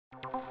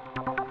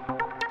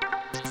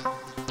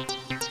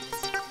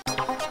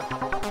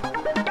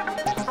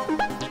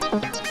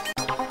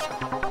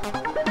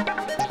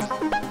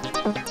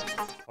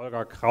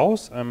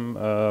Kraus.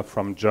 I'm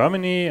from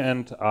Germany,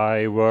 and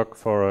I work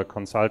for a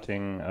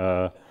consulting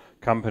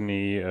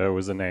company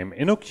with the name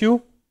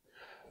InnoQ.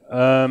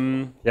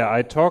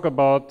 I talk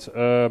about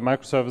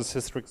microservices,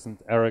 Hystrix and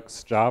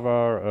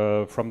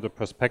RxJava from the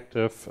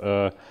perspective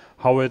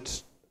how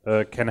it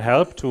can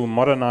help to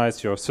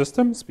modernize your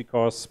systems,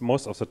 because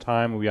most of the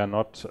time we are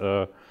not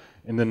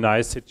in the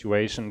nice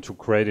situation to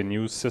create a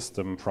new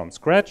system from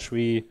scratch.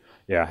 We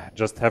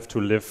just have to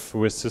live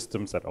with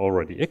systems that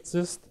already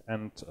exist,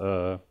 and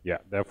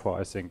therefore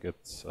I think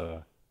it's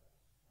a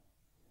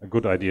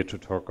good idea to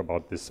talk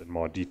about this in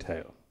more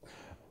detail.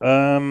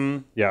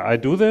 I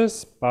do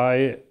this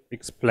by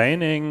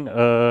explaining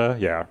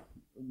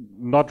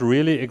not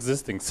really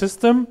existing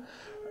system.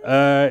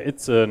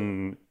 It's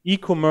an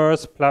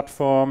e-commerce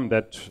platform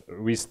that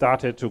we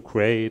started to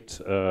create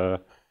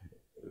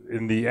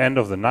in the end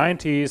of the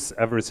 90s.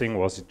 Everything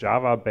was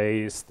Java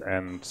based,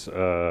 and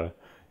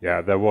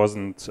there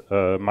wasn't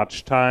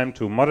much time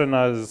to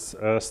modernize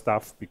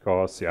stuff,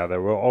 because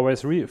there were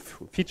always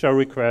feature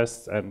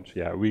requests, and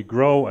we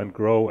grow and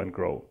grow and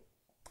grow.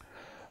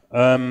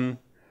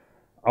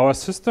 Our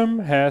system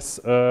has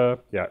a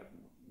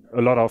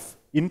lot of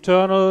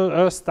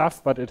internal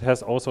stuff, but it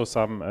has also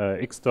some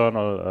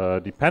external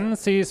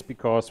dependencies,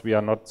 because we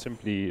are not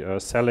simply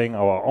selling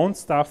our own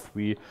stuff.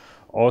 We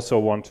also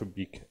want to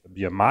be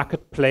a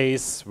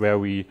marketplace where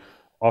we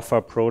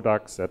offer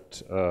products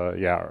that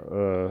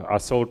are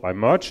sold by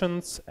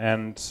merchants,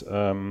 and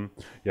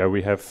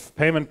we have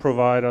payment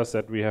providers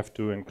that we have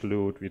to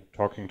include. We're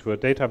talking to a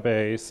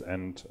database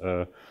and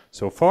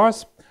so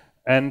forth.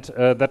 And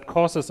that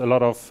causes a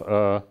lot of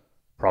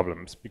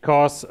problems,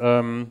 because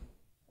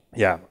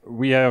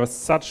we have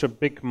such a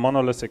big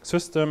monolithic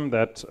system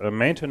that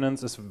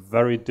maintenance is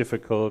very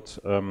difficult.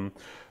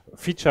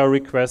 Feature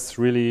requests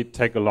really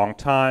take a long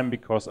time,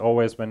 because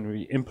always when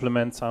we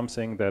implement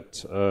something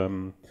that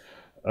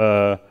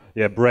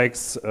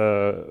breaks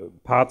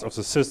parts of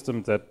the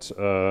system that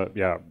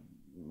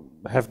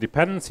have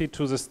dependency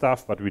to the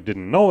stuff, but we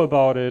didn't know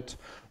about it.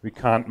 We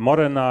can't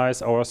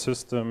modernize our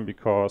system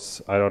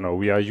because, I don't know,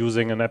 we are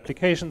using an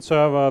application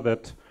server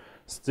that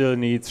still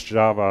needs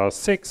Java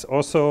 6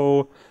 or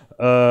so.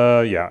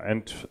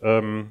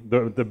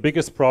 The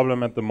biggest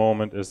problem at the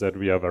moment is that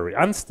we are very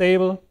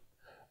unstable.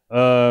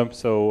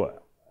 So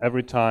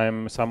every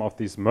time some of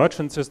these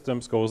merchant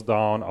systems goes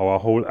down, our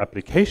whole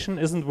application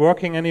isn't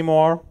working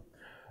anymore.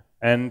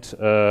 And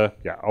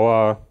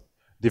our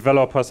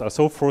developers are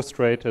so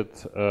frustrated,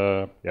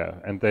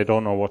 and they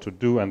don't know what to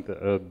do, and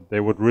they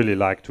would really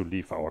like to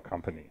leave our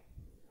company.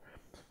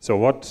 So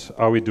what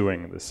are we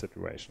doing in this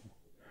situation?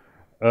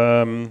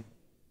 The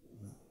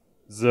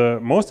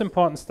most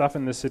important stuff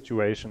in this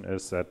situation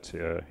is that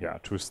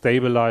to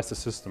stabilize the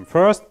system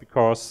first,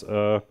 because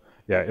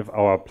if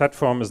our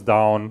platform is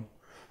down,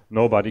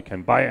 nobody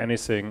can buy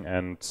anything,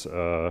 and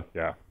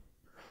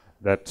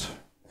that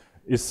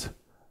is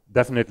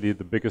definitely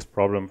the biggest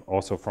problem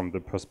also from the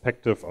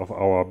perspective of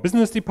our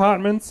business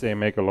departments. They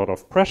make a lot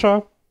of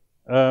pressure.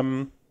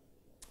 One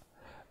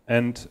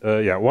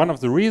of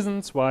the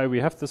reasons why we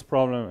have this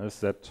problem is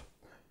that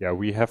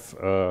we have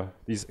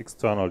these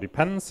external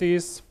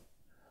dependencies.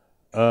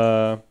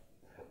 We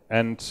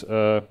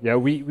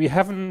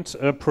haven't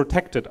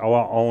protected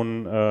our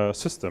own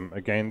system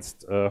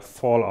against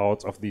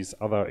fallouts of these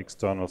other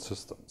external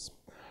systems.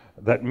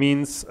 That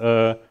means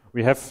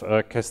we have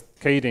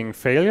cascading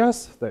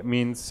failures. That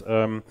means,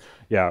 I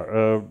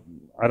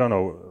don't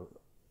know,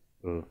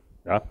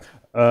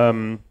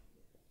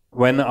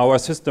 when our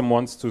system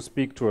wants to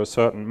speak to a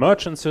certain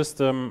merchant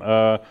system,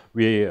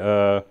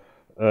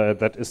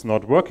 that is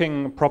not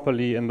working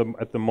properly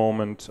at the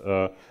moment.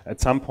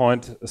 At some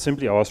point,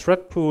 simply our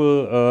thread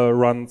pool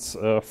runs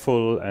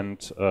full,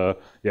 and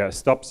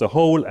stops the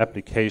whole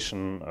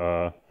application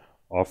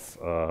of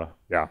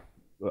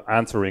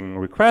answering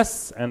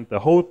requests, and the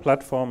whole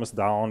platform is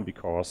down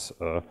because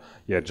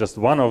just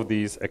one of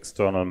these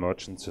external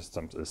merchant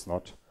systems is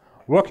not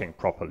working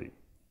properly.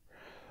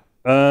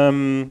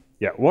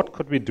 What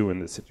could we do in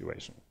this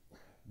situation?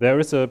 There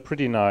is a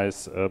pretty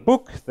nice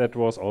book that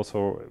was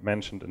also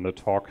mentioned in the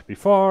talk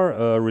before,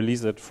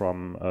 released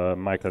from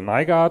Michael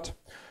Nygaard,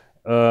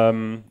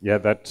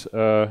 that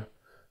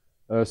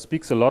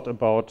speaks a lot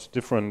about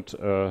different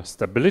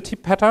stability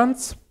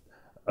patterns.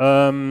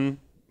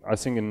 I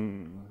think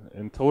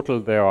in total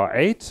there are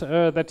 8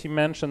 that he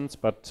mentions,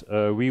 but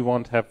we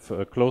won't have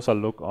a closer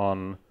look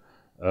on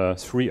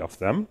 3 of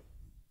them.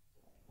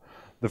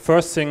 The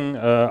first thing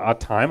are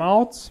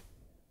timeouts.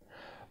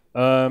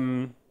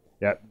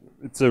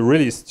 It's a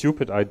really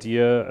stupid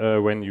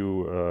idea when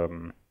you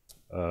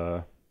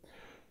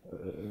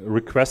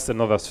request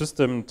another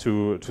system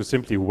to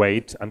simply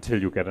wait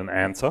until you get an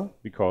answer,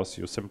 because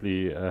you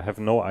simply have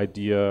no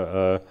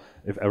idea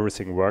if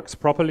everything works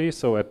properly.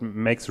 So it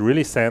makes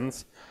really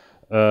sense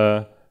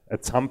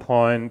at some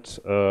point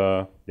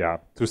to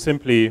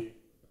simply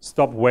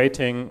stop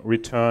waiting,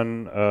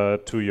 return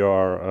to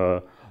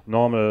your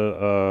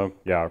normal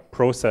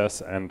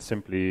process, and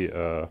simply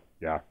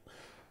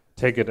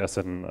take it as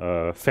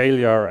a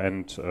failure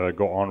and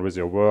go on with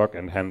your work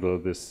and handle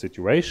this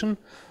situation.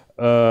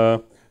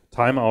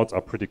 Timeouts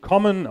are pretty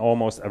common.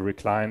 Almost every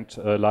client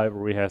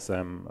library has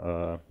them,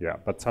 yeah,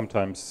 but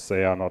sometimes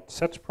they are not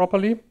set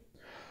properly.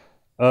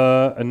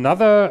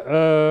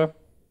 Another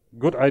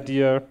good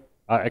idea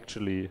are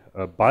actually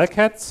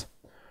bulkheads.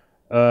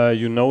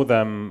 You know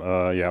them,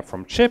 yeah,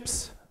 from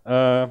chips.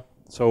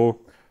 So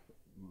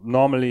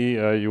normally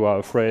you are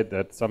afraid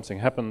that something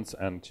happens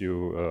and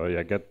you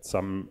yeah, get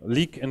some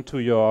leak into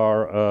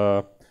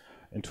your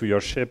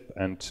ship,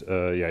 and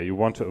yeah, you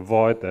want to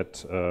avoid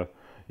that.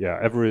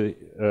 Yeah,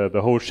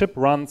 the whole ship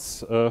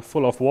runs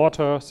full of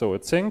water, so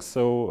it sinks.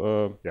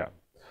 So yeah,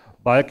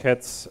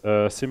 bulkheads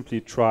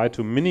simply try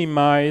to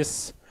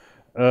minimize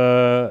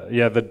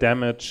yeah, the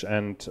damage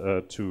and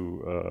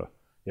to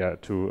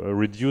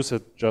reduce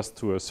it just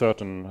to a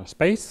certain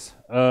space.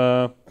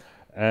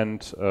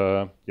 And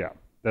yeah,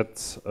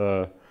 that's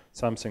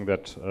something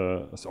that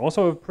is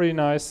also a pretty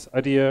nice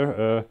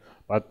idea.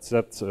 But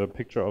that's a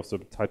picture of the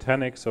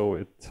Titanic, so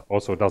it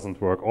also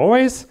doesn't work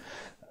always.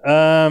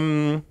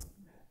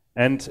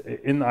 And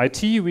in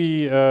IT,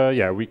 we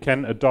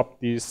can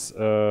adopt these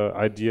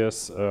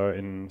ideas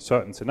in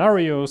certain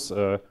scenarios.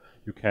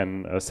 You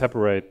can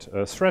separate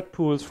thread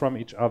pools from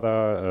each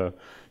other.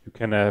 You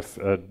can have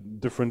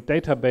different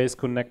database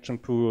connection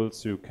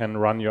pools. You can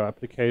run your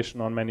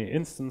application on many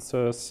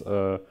instances,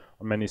 on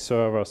many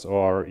servers,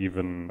 or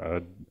even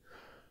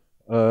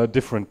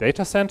different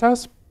data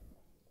centers.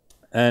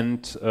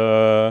 And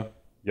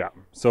yeah,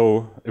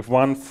 so if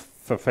one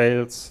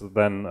fails,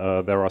 then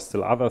there are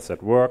still others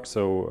that work.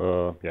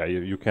 So yeah,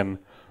 you can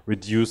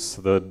reduce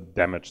the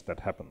damage that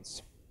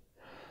happens.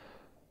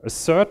 A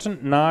certain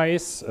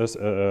nice,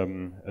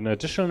 an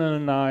additional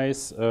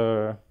nice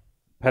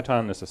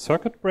pattern is a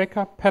circuit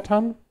breaker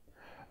pattern.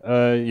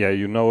 Yeah,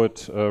 you know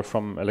it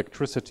from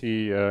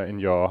electricity in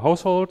your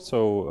household.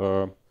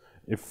 So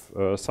if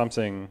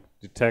something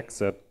detects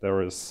that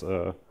there is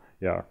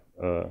yeah,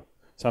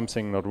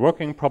 something not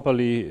working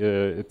properly,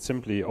 it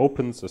simply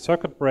opens a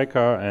circuit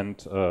breaker,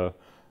 and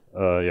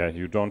yeah,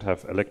 you don't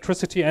have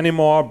electricity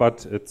anymore,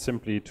 but it's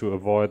simply to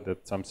avoid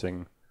that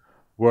something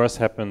worse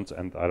happens,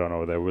 and I don't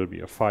know, there will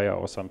be a fire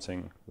or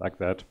something like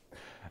that.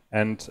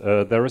 And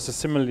there is a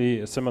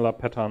similar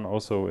pattern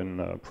also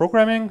in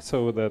programming,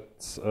 so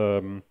that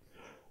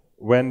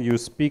when you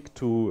speak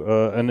to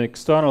an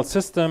external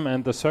system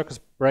and the circuit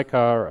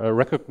breaker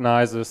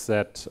recognizes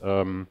that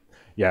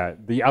yeah,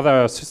 the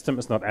other system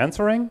is not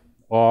answering,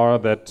 or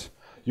that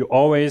you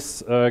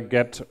always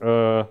get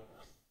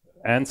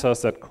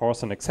answers that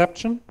cause an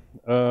exception.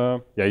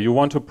 Yeah, you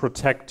want to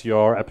protect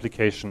your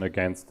application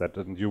against that,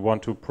 and you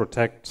want to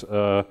protect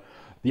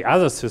the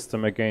other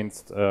system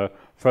against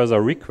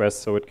further requests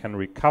so it can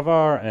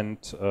recover. And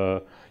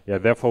yeah,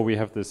 therefore we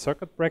have this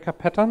circuit breaker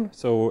pattern.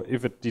 So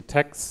if it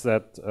detects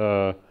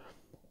that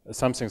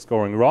something's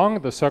going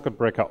wrong, the circuit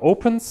breaker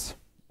opens.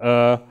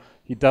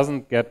 He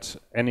doesn't get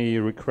any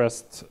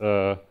requests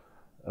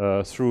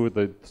through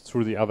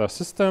the other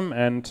system,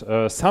 and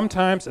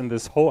sometimes in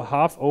this whole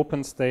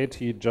half-open state,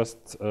 he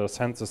just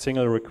sends a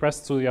single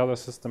request to the other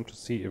system to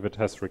see if it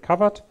has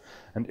recovered,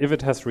 and if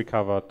it has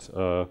recovered,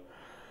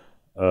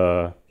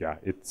 yeah,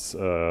 it's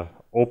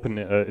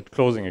it's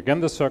closing again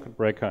the circuit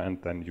breaker,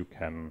 and then you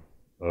can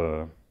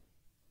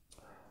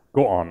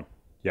go on.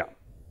 Yeah,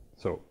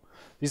 so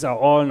these are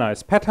all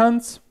nice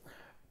patterns,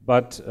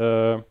 but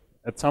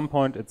at some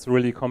point it's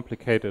really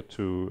complicated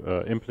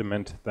to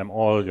implement them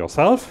all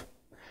yourself.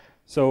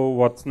 So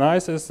what's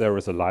nice is there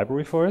is a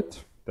library for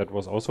it that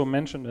was also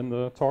mentioned in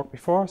the talk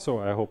before. So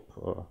I hope,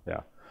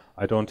 yeah,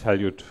 I don't tell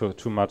you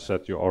too much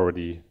that you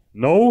already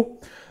know.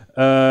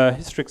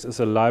 Hystrix is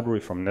a library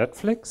from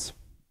Netflix.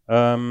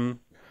 Yeah,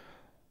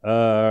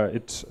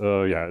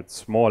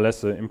 it's more or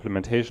less an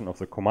implementation of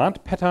the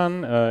command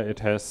pattern. It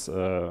has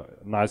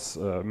nice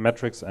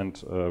metrics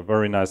and a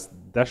very nice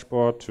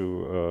dashboard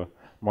to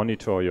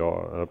monitor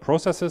your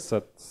processes.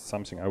 That's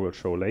something I will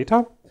show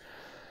later.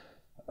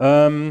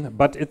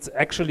 But it's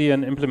actually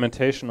an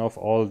implementation of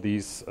all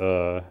these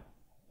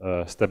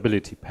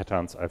stability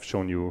patterns I've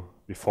shown you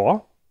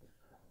before.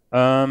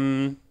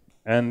 And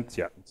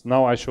yeah, so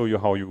now I show you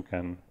how you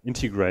can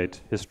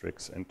integrate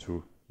Hystrix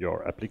into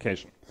your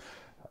application.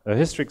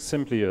 Hystrix is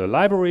simply a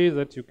library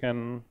that you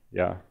can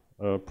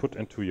put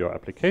into your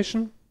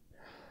application.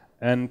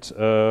 And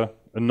a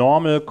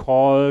normal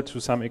call to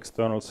some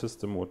external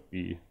system would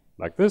be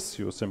like this.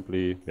 You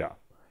simply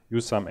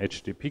use some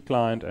HTTP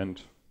client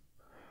and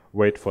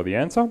wait for the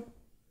answer.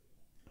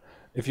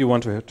 If you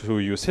want to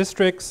use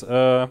Hystrix,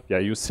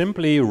 you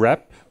simply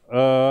wrap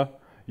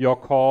your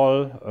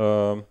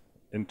call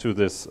into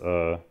this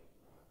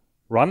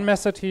run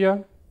method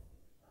here.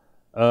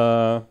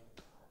 So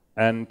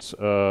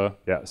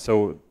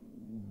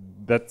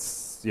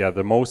that's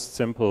the most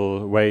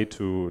simple way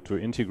to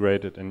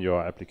integrate it in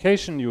your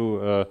application.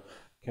 You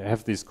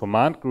have these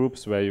command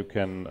groups where you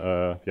can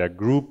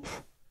group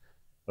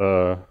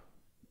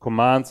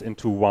commands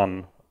into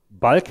one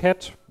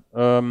bulkhead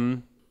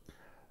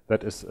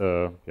that is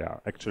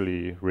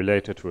actually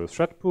related to a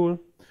thread pool.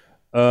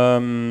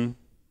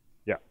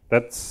 Yeah,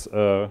 that's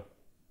a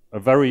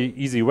very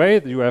easy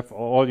way.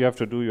 All you have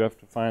to do, you have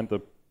to find the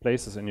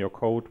places in your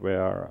code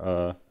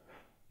where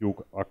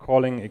you are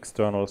calling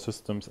external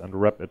systems and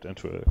wrap it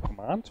into a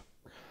command.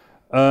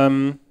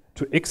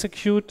 To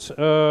execute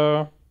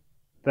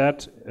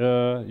that,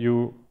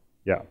 you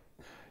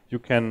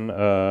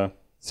can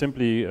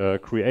simply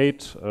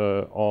create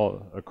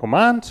a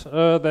command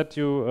that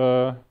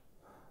you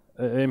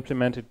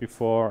implemented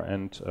before,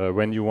 and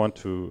when you want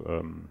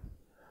to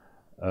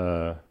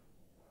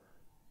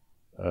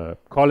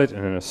call it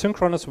in a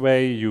synchronous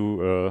way,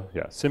 you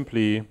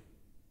simply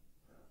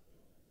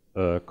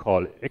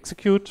call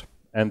execute,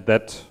 and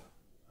that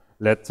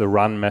let the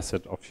run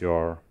method of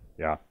your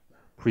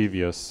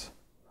previous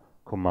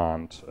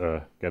command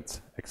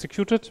gets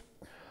executed.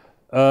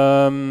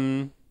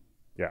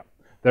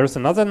 There is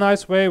another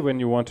nice way when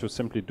you want to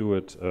simply do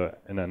it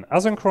in an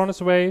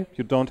asynchronous way.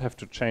 You don't have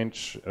to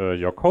change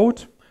your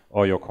code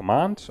or your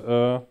command.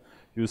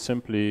 You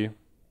simply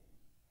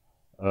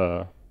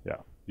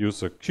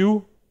use a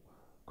queue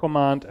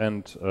command,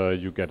 and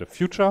you get a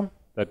future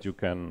that you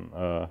can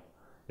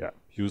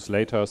use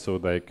later, so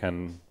they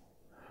can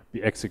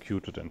be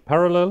executed in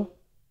parallel.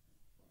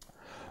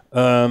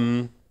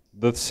 The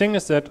thing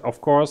is that,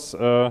 of course,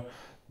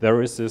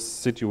 there is this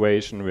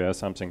situation where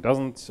something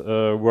doesn't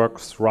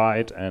works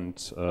right,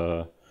 and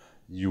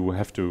you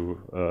have to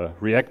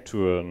react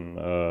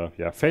to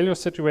a failure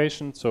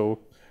situation. So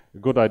a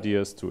good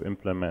idea is to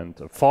implement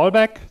a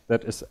fallback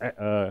that is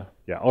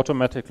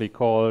automatically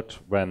called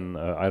when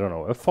I don't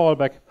know, a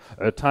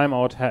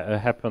timeout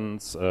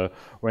happens,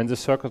 when the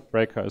circuit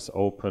breaker is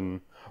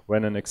open,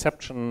 when an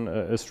exception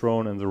is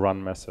thrown in the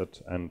run method,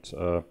 and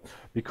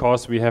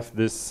because we have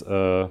this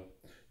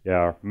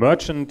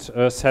merchant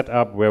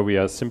setup where we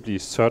are simply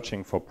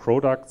searching for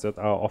products that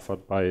are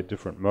offered by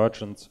different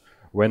merchants.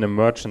 When a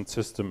merchant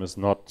system is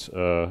not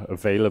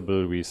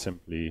available, we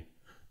simply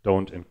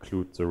don't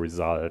include the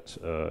result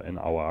in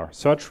our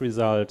search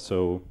result.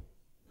 So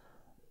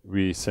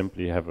we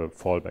simply have a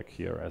fallback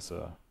here as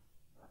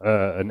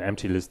an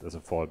empty list as a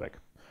fallback.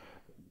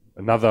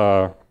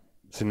 Another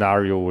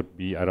scenario would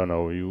be, I don't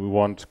know, you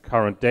want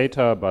current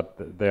data, but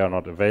they are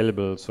not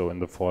available. So in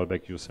the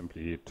fallback, you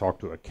simply talk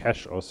to a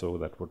cache or so.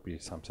 That would be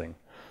something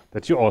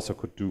that you also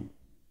could do.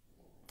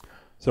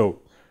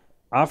 So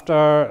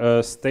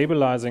after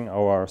stabilizing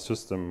our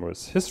system with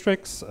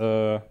Hystrix,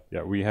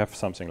 we have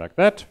something like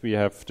that. We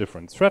have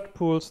different thread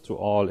pools to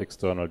all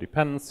external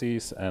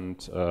dependencies,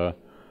 and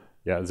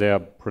they are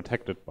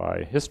protected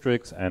by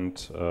Hystrix,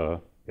 and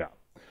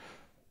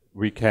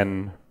we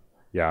can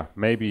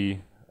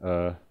maybe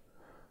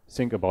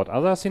think about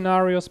other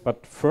scenarios,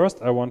 but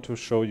first I want to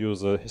show you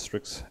the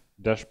Hystrix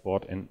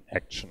dashboard in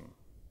action.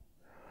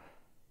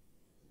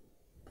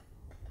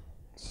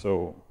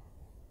 So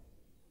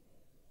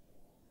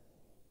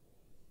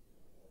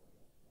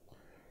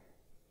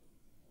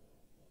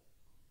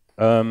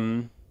I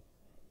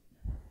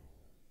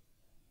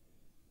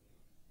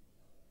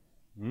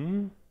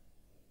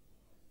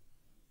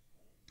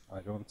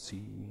don't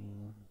see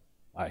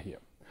here.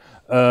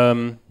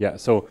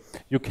 So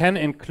you can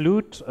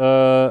include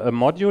a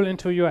module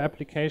into your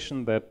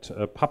application that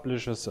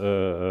publishes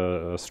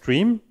a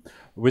stream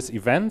with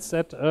events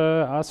that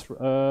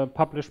are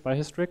published by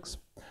Hystrix,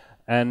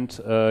 and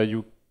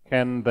you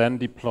can then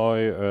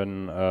deploy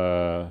an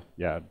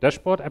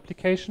dashboard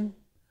application,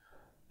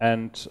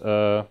 and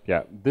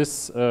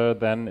this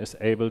then is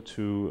able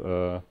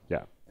to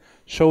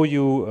show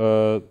you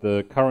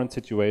the current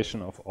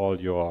situation of all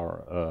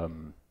your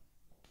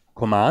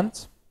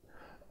commands.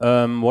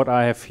 What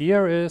I have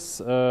here is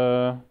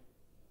it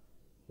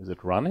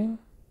running?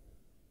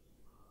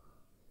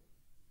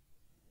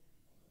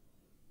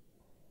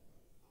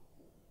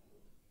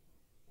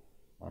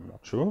 I'm not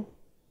sure.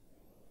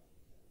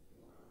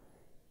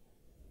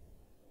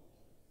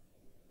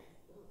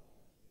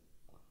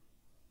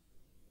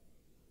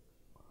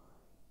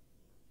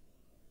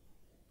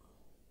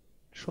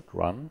 It should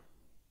run.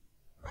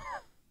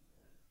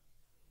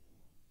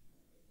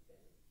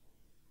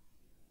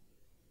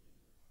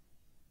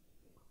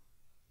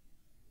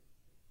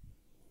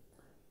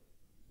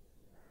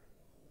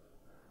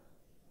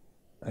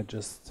 I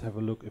just have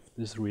a look if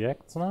this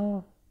reacts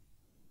now.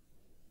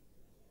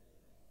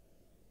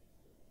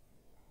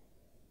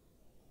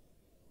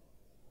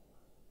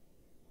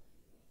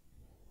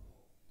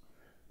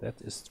 That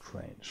is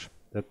strange.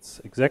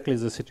 That's exactly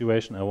the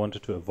situation I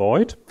wanted to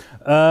avoid.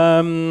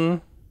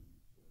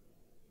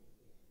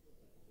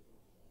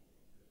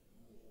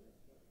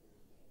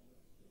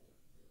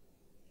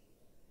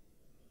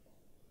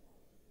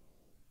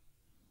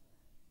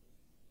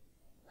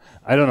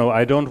 I don't know,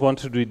 I don't want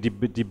to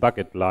debug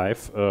it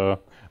live.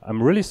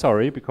 I'm really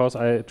sorry, because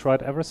I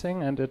tried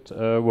everything and it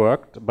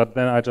worked, but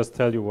then I just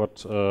tell you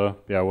what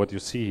you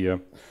see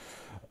here.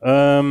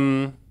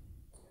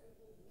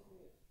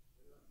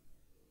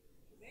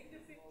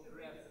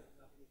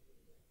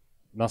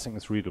 Nothing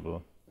is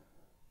readable.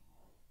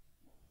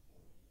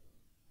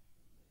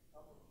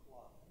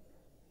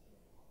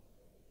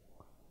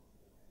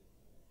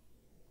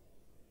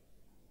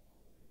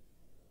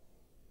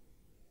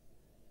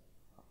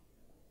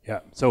 Yeah.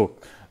 So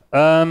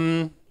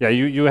yeah,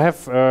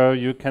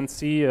 you can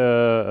see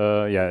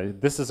yeah,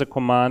 this is a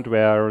command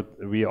where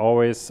we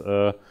always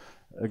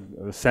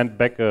send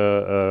back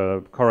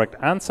a correct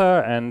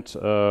answer, and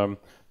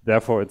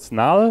therefore it's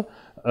null.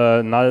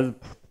 Null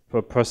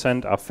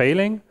percent are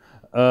failing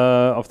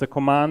of the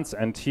commands,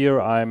 and here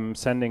I'm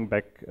sending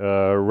back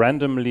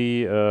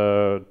randomly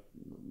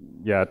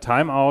yeah,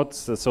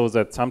 timeouts, so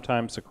that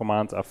sometimes the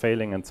commands are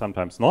failing and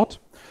sometimes not.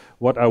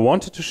 What I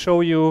wanted to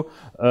show you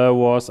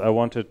was I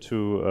wanted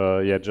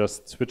to yeah,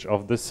 just switch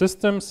off this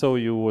system, so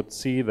you would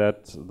see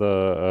that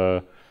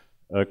the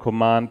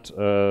command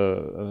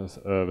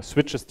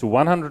switches to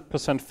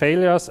 100%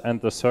 failures and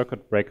the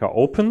circuit breaker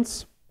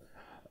opens.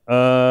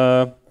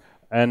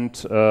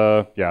 And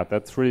yeah,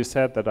 that's really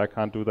sad that I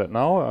can't do that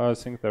now. I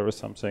think there is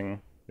something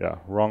yeah,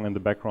 wrong in the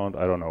background.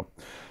 I don't know.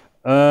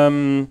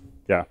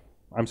 Yeah,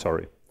 I'm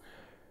sorry.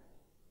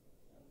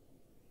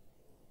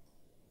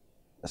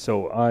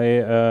 So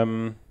I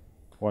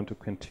want to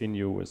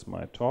continue with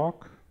my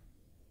talk.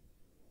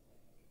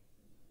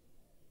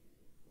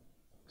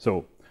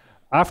 So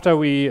after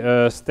we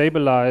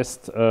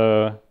stabilized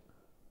our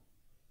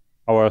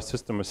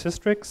system with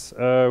Hystrix,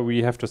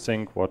 we have to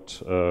think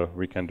what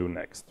we can do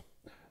next.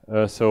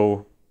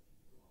 So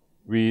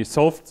we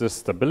solved the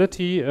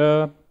stability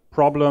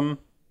problem,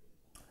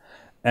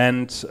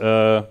 and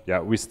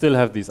yeah, we still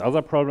have these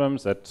other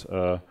problems that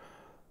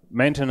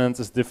maintenance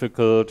is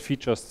difficult,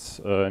 features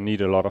need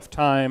a lot of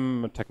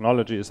time,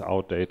 technology is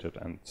outdated,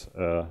 and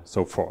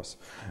so forth.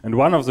 And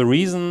one of the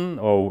reasons,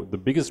 or the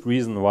biggest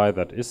reason why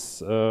that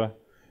is,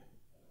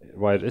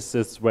 why it is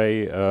this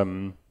way,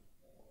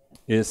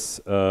 is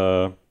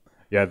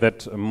yeah,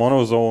 that a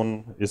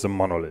monozone is a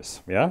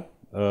monolith. Yeah,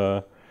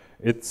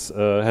 it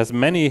has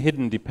many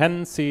hidden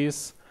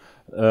dependencies.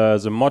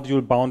 The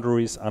module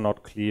boundaries are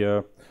not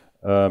clear.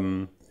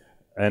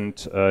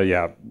 And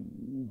yeah,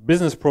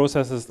 business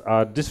processes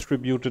are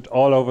distributed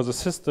all over the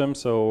system.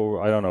 So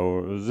I don't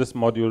know, this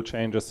module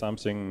changes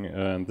something,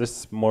 and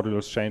this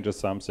module changes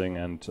something,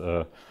 and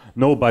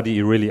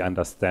nobody really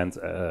understands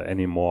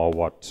anymore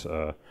what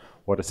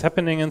is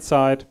happening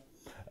inside.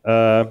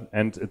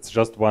 And it's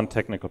just one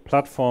technical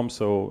platform.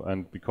 So,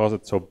 and because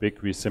it's so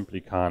big, we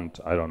simply can't.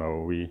 I don't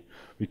know.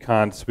 We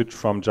can't switch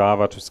from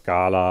Java to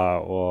Scala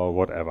or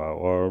whatever,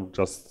 or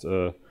just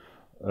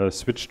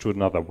switch to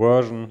another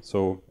version.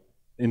 So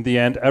in the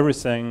end,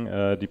 everything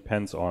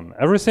depends on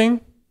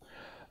everything.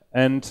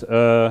 And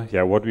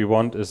yeah, what we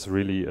want is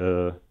really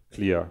a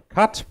clear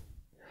cut.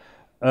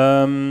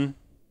 And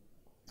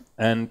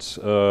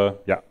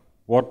yeah,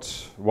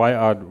 why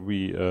are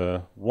we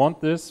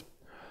want this?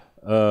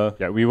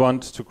 Yeah, we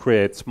want to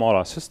create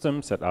smaller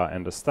systems that are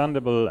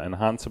understandable,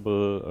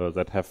 enhanceable,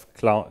 that have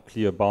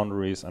clear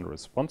boundaries and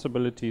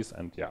responsibilities,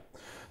 and yeah,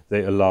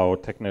 they allow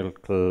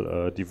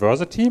technical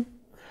diversity.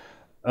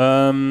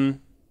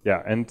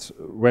 Yeah, and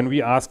when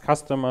we ask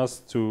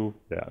customers to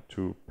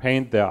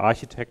paint their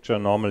architecture,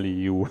 normally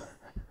you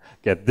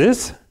get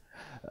this.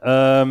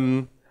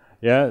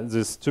 Yeah,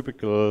 this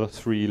typical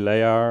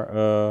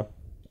 3-layer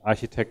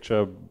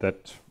architecture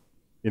that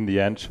in the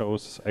end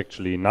shows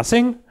actually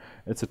nothing.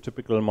 It's a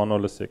typical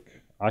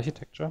monolithic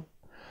architecture.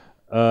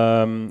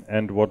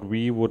 And what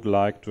we would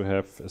like to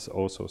have is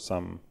also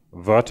some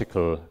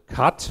vertical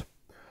cut.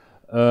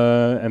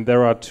 And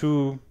there are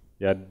two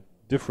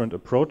different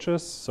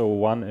approaches. So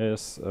one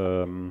is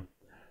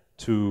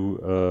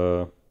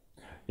to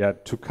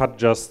cut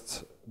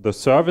just the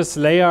service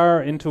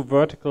layer into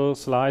vertical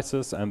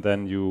slices, and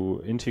then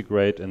you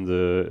integrate in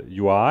the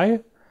UI.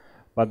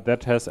 But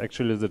that has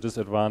actually the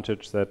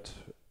disadvantage that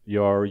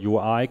your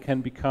UI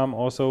can become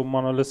also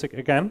monolithic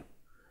again.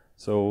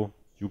 So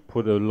you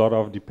put a lot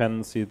of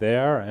dependency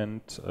there,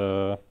 and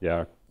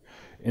yeah,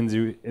 in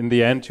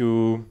the end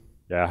you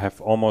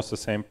have almost the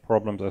same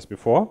problems as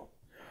before.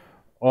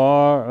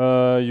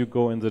 Or you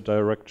go in the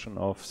direction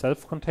of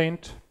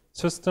self-contained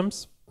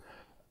systems.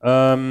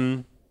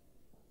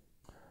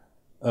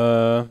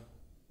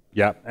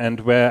 Yeah, and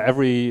where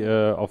every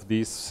of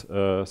these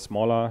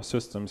smaller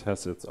systems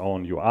has its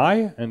own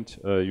UI, and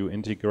you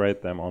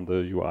integrate them on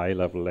the UI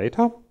level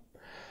later.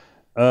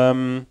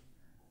 The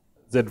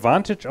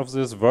advantage of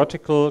this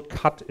vertical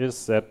cut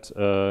is that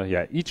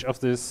each of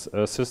this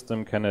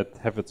system can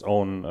have its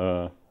own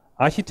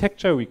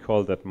architecture. We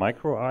call that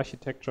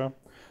microarchitecture.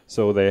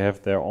 So they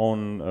have their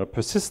own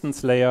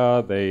persistence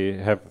layer. They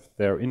have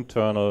their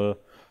internal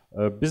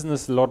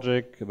business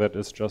logic that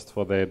is just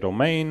for their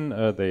domain.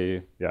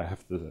 They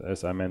have,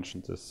 as I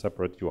mentioned, this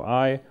separate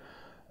UI.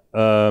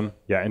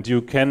 And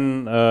you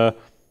can,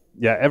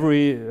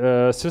 every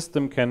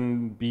system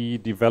can be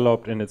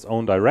developed in its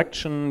own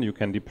direction. You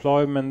can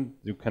deploy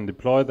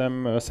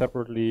them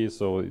separately,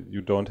 so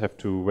you don't have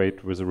to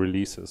wait with the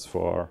releases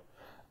for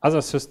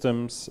other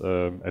systems,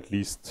 at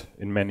least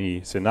in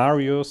many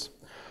scenarios.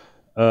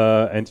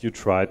 And you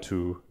try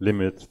to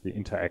limit the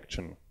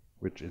interaction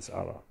with each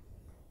other.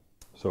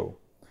 So,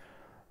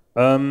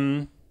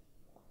 the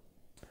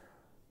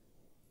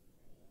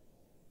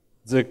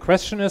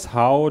question is,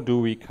 how do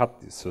we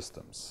cut these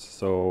systems?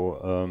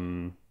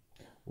 So,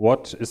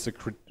 what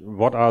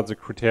are the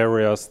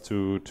criteria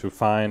to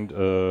find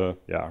a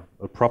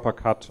proper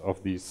cut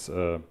of these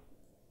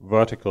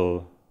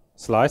vertical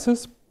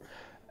slices,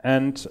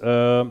 and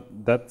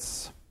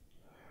that's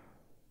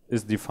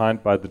is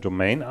defined by the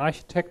domain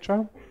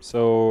architecture.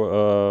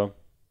 So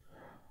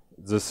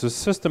the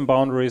system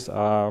boundaries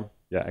are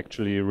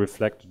actually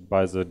reflected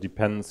by the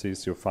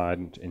dependencies you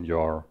find in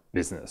your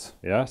business.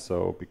 Yeah,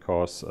 so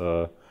because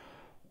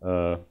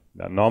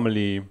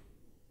normally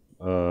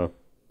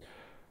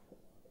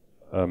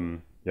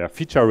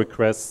feature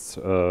requests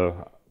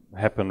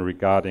happen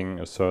regarding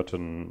a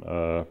certain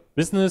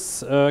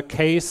business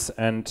case,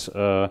 and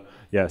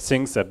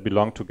things that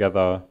belong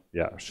together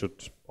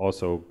should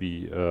also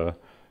be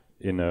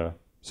in a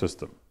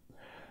system.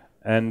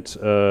 And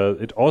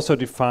it also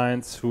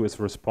defines who is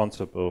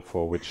responsible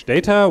for which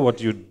data. What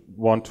you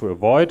want to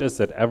avoid is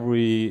that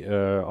every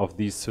of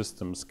these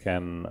systems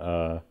can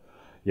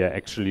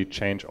actually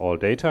change all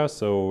data.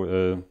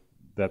 So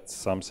that's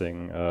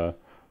something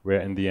where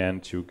in the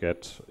end you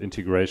get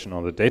integration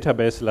on the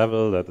database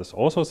level. That is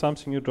also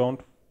something you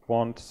don't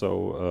want.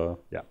 So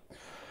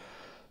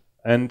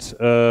And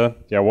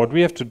what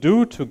we have to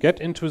do to get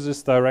into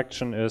this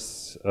direction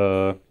is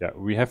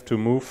we have to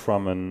move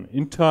from an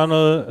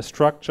internal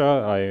structure.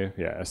 I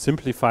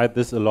simplified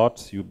this a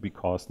lot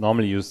because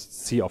normally you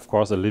see, of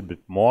course, a little bit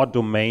more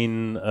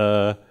domain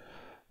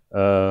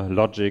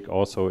logic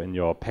also in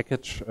your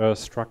package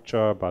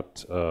structure,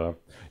 but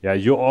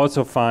you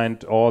also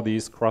find all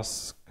these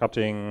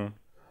cross-cutting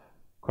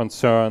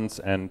concerns,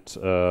 and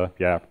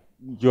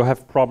you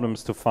have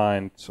problems to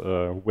find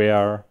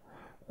where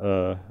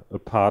a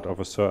part of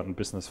a certain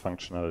business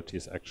functionality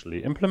is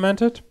actually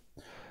implemented.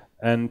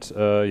 And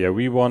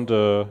we want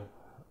a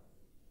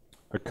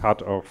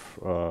cut of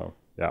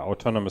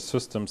autonomous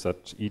systems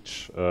that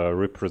each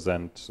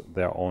represent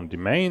their own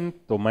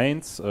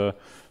domains.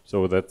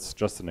 So that's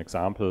just an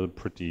example,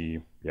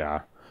 pretty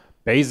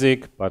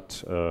basic,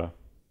 but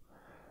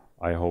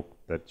I hope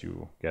that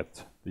you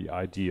get the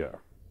idea.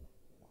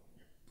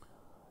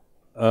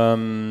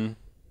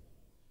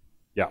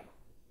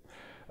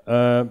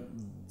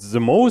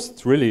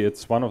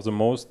 It's one of the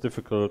most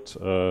difficult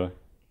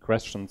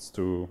questions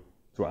to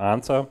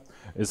answer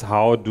is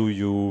how do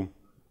you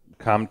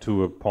come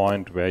to a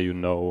point where you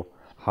know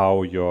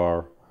how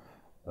your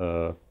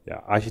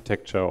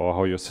architecture or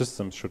how your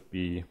systems should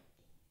be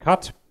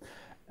cut.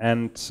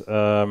 And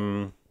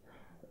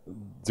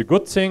the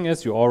good thing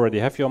is you already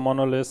have your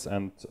monoliths,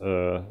 and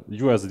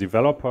you as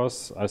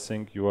developers, I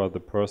think you are the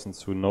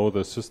persons who know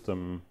the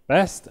system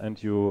best,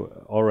 and you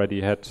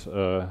already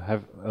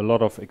have a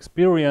lot of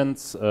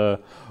experience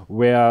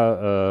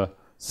where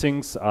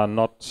things are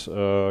not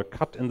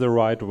cut in the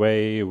right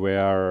way,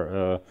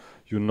 where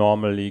you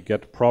normally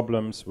get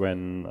problems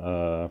when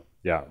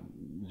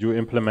you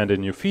implement a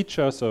new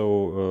feature.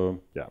 So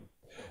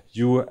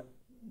you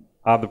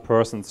are the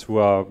persons who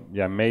are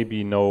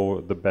maybe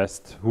know the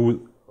best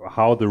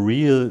how the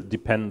real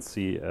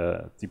dependencies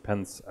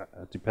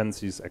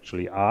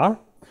actually are.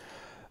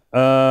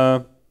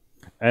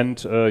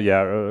 And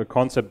a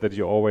concept that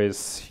you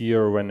always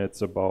hear when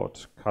it's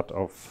about cut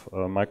of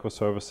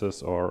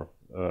microservices or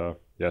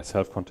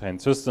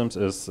self-contained systems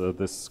is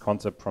this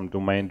concept from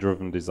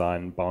domain-driven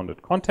design,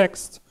 bounded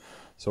context.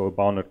 So a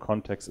bounded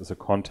context is a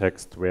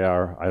context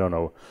where, I don't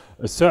know,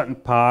 a certain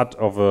part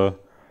of a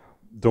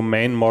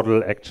domain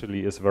model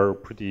actually is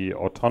pretty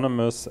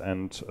autonomous,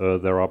 and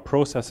there are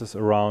processes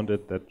around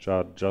it that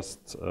are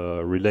just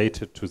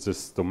related to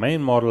this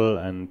domain model,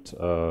 and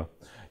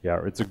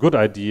it's a good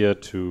idea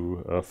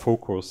to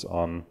focus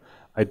on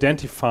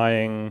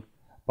identifying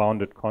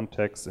bounded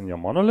contexts in your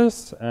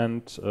monoliths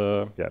and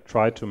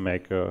try to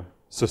make a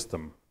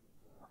system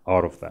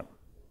out of them.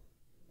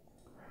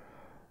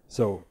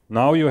 So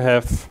now you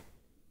have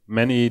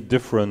many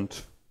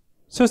different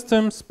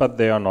systems, but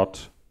they are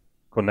not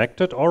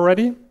connected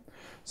already.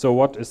 So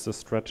what is the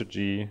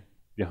strategy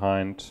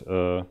behind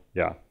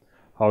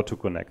how to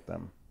connect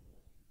them?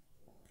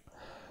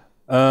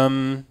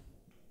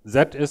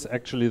 That is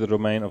actually the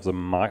domain of the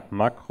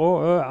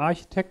macro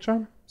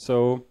architecture.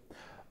 So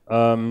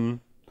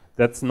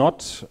that's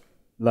not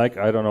like,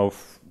 I don't know,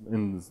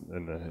 in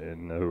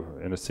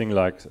a thing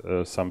like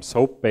some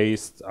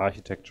SOAP-based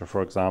architecture,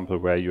 for example,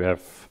 where you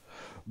have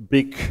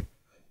big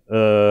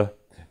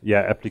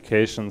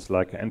applications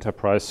like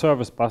enterprise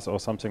service bus or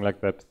something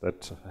like that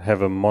that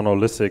have a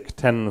monolithic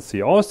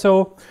tendency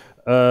also.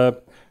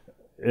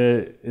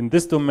 In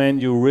this domain,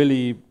 you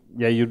really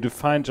you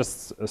define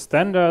just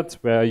standards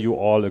where you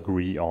all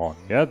agree on.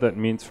 That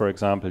means, for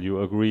example,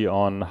 you agree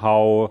on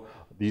how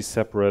these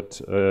separate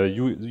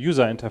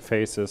user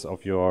interfaces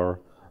of your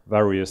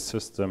various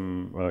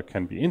system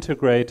can be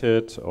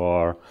integrated,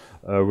 or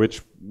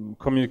which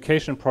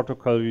communication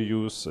protocol you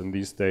use. In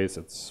these days,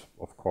 it's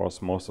of course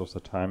most of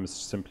the time is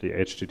simply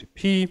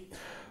HTTP,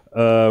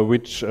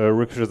 which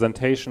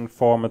representation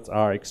formats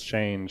are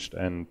exchanged,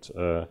 and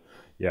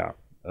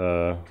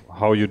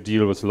how you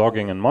deal with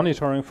logging and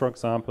monitoring, for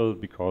example,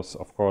 because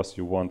of course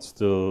you want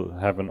still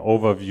have an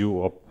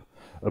overview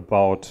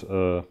about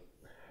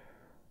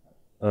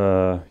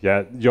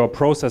yeah, your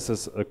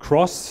processes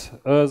across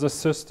the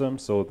system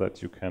so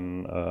that you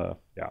can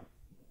yeah,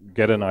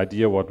 get an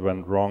idea what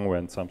went wrong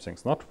when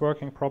something's not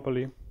working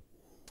properly.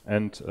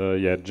 And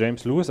yeah,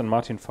 James Lewis and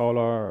Martin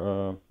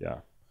Fowler yeah,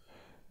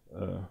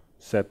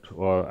 said,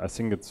 or I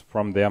think it's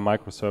from their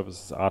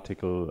microservices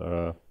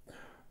article,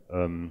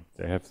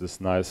 they have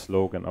this nice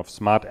slogan of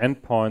smart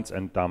endpoints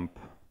and dump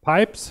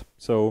pipes.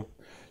 So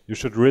you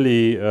should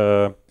really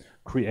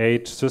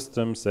create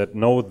systems that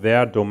know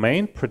their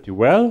domain pretty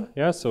well,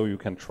 yeah, so you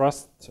can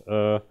trust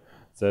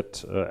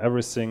that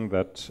everything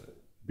that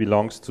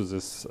belongs to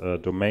this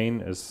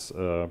domain is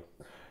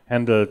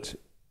handled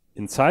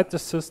inside the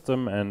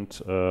system,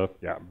 and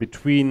yeah,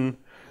 between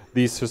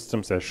these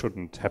systems there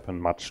shouldn't happen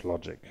much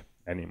logic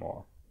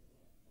anymore.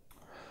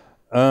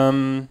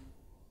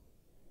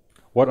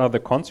 What are the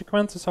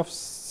consequences of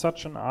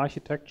such an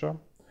architecture?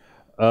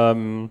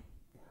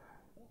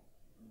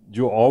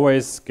 You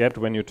always get,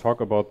 when you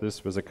talk about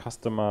this with a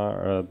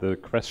customer, the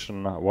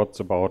question, what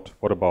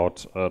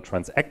about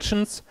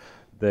transactions?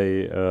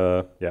 They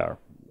yeah,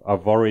 are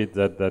worried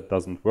that that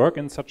doesn't work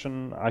in such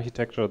an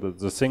architecture.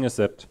 The thing is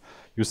that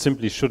you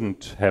simply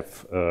shouldn't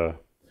have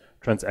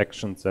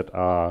transactions that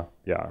are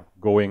yeah,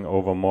 going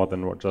over more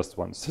than just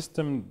one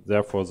system.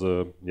 Therefore,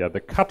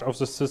 the cut of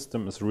the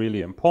system is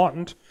really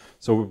important.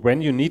 So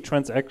when you need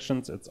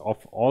transactions, it's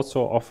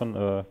also often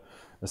a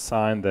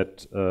sign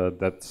that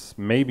that's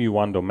maybe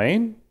one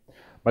domain,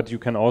 but you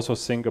can also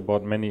think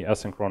about many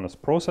asynchronous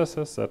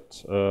processes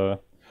that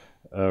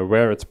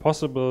where it's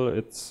possible,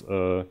 it's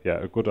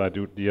yeah, a good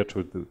idea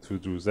to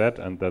do that,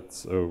 and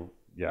that's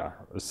yeah,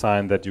 a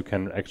sign that you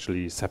can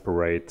actually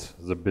separate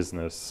the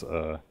business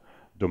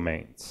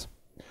domains.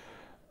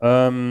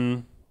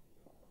 But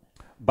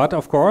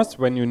of course,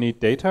 when you need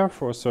data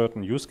for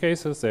certain use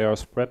cases, they are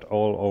spread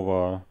all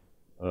over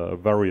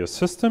various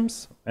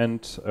systems,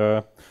 and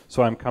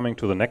so I'm coming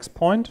to the next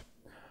point.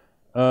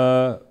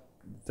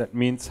 That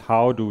means,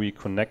 how do we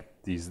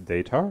connect these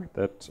data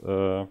that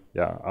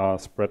yeah, are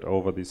spread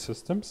over these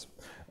systems?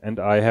 And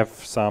I have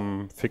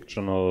some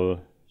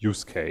fictional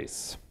use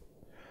case.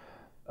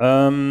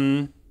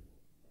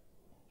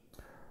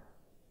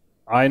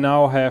 I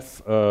now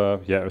have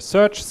yeah, a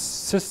search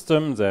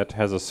system that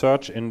has a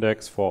search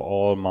index for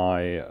all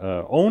my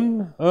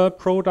own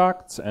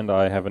products, and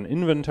I have an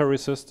inventory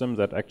system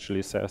that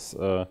actually says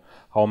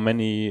how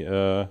many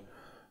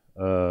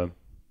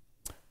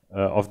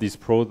of these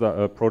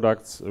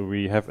products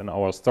we have in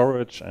our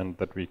storage and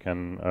that we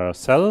can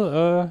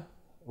sell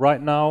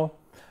right now.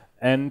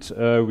 And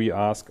we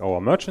ask our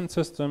merchant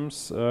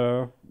systems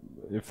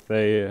if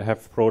they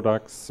have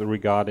products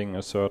regarding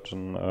a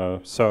certain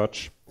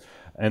search.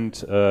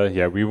 And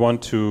yeah, we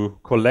want to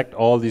collect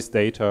all this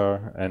data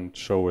and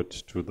show it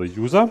to the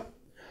user.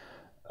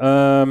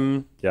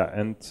 Yeah,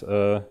 and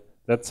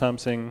that's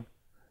something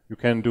you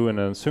can do in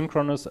a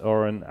synchronous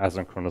or an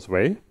asynchronous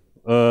way.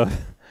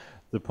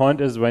 The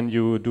point is, when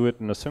you do it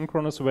in a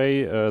synchronous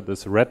way,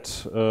 this red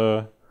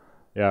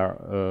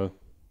yeah,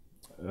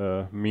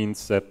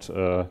 means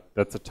that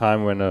that's a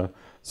time when a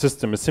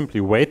system is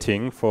simply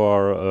waiting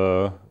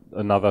for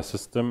another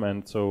system,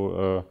 and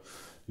so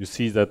you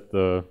see that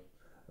the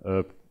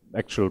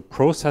actual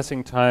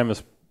processing time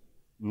is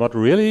not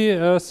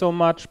really so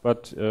much,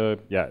 but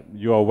yeah,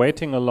 you are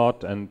waiting a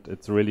lot, and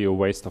it's really a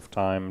waste of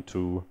time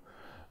to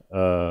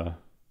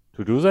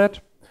do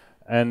that.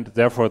 And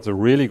therefore, it's a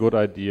really good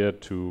idea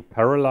to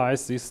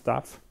parallelize this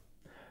stuff.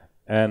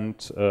 And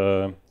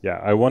yeah,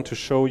 I want to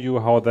show you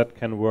how that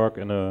can work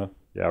in a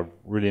yeah,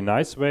 really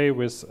nice way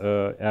with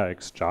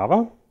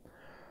RxJava.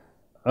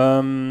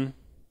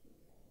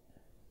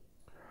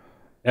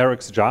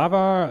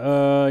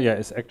 RxJava yeah,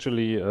 is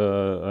actually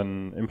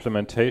an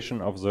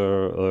implementation of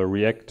the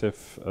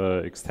reactive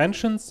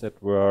extensions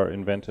that were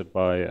invented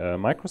by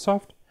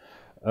Microsoft.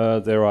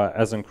 There are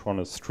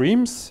asynchronous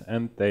streams,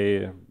 and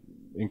they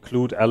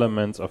include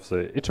elements of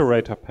the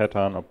iterator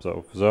pattern, of the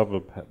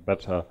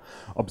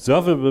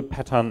observable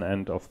pattern,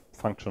 and of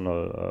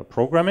functional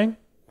programming.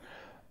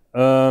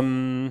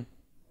 Yeah,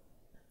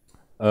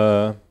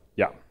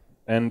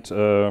 and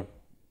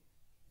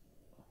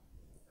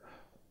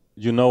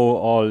you know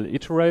all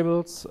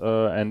iterables,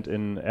 and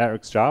in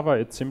RxJava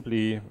it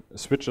simply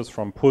switches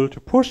from pull to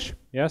push.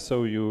 Yeah,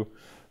 so you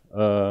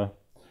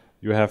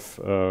have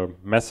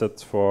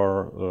methods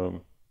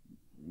for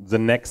the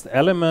next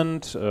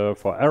element,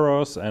 for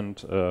errors, and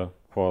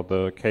for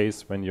the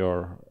case when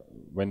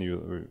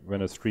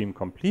a stream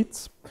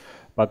completes.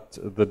 But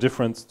the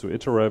difference to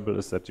iterable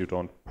is that you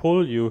don't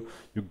pull, you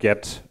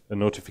get a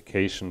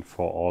notification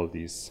for all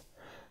these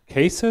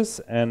cases.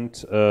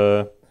 And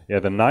yeah,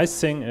 the nice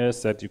thing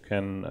is that you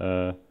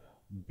can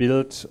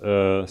build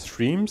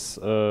streams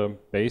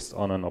based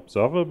on an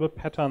observable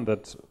pattern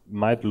that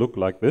might look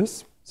like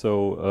this.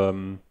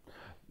 So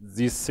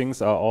these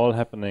things are all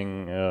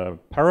happening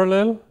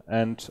parallel,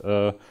 and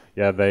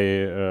yeah,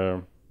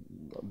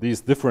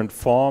 these different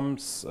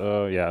forms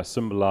yeah,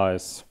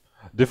 symbolize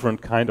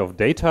different kind of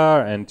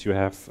data, and you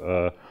have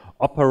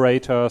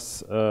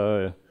operators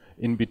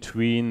in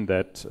between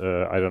that,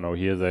 I don't know,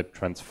 here they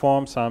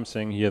transform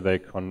something, here they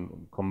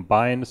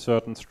combine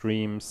certain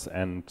streams,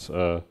 and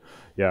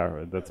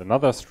yeah, that's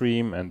another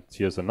stream, and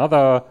here's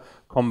another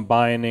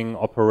combining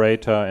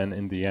operator, and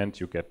in the end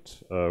you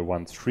get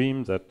one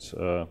stream that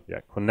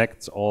yeah,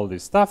 connects all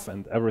this stuff,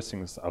 and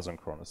everything is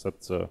asynchronous.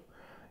 That's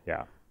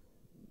yeah,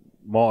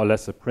 more or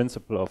less the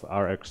principle of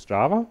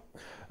RxJava,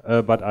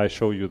 but I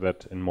show you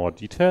that in more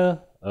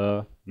detail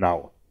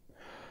now.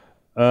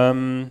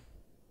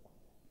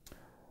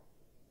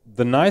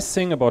 The nice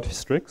thing about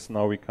Hystrix,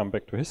 now we come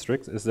back to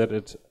Hystrix, is that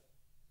it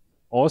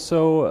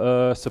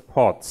also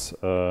supports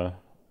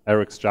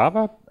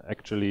RxJava.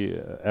 Actually,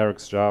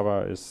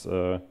 RxJava is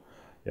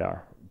yeah,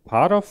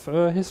 part of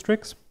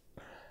Hystrix,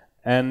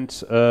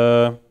 and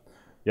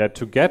yeah,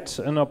 to get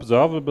an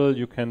observable,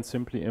 you can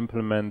simply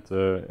implement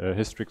the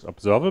Hystrix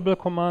observable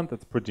command.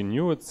 That's pretty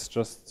new. It's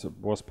just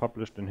was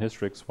published in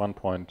Hystrix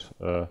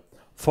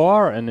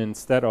 1.4, and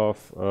instead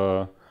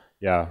of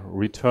yeah,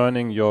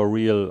 returning your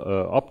real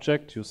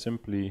object, you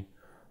simply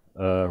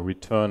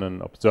return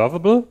an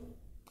observable.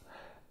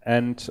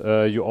 And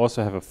you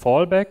also have a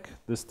fallback.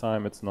 This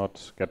time it's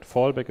not get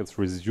fallback, it's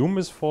resume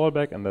is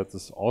fallback, and that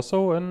is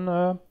also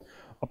an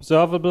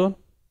observable.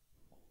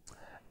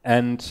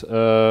 And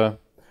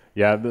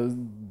yeah,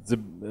 the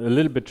a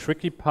little bit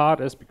tricky part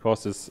is,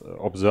 because this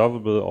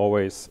observable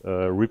always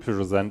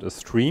represent a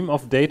stream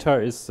of data,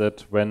 is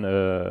that when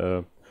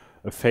a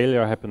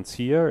failure happens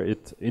here,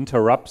 it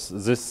interrupts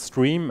this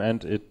stream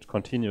and it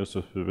continues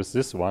with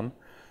this one.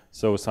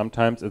 So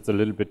sometimes it's a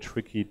little bit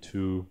tricky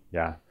to,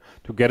 yeah,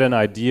 to get an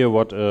idea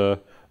what a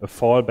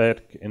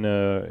fallback in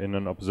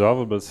an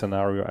observable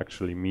scenario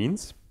actually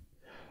means.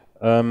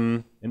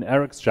 In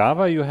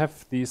RxJava you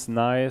have these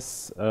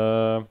nice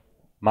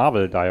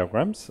marble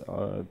diagrams.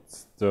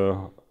 It's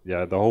the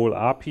whole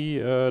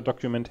API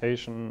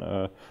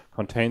documentation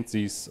contains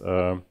these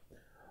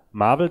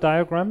marble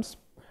diagrams.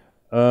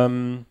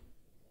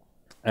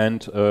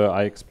 And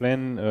I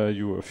explain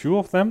you a few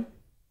of them.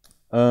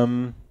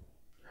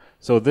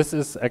 So this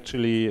is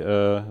actually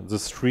the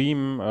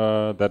stream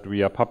that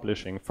we are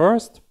publishing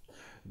first.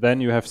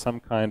 Then you have some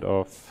kind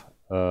of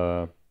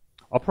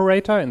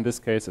operator. In this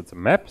case, it's a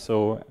map.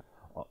 So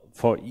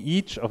for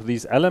each of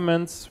these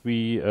elements,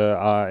 we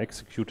are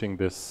executing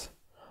this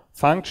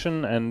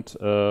function, and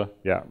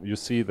yeah, you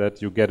see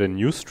that you get a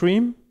new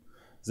stream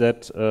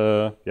that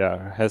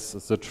yeah, has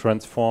the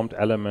transformed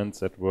elements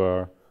that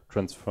were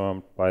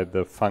transformed by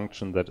the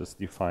function that is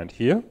defined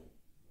here.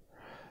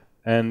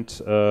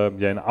 And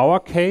yeah, in our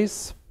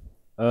case,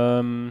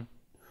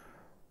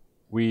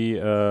 we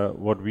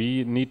what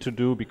we need to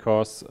do,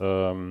 because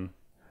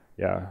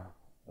yeah,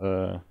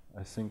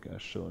 I think I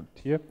showed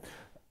it here.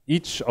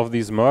 Each of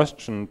these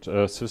merchant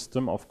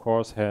system, of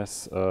course,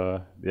 has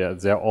yeah,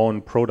 their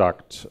own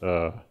product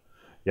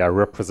yeah,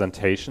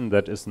 representation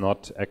that is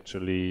not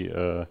actually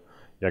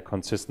yeah,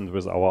 consistent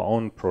with our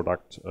own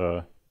product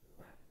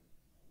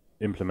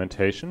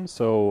implementation.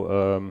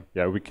 So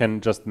yeah, we can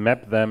just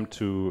map them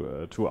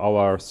to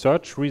our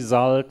search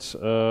result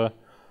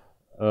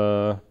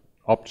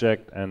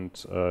object,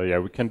 and yeah,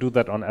 we can do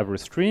that on every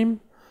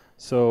stream.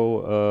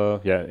 So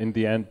yeah, in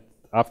the end,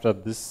 after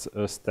this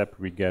step,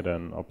 we get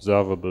an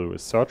observable with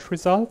search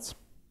results.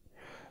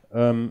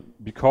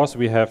 Because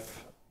we have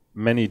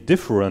many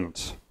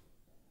different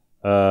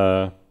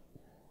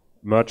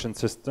merchant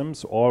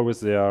systems, all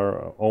with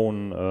their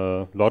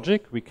own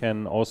logic, we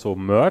can also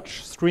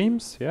merge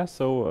streams. Yeah,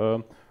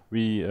 so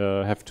we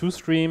have two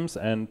streams,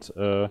 and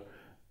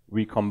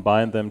we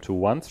combine them to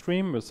one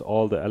stream with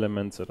all the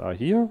elements that are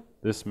here.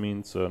 This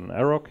means an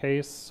error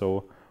case.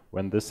 So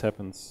when this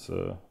happens,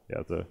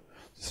 yeah, the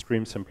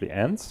stream simply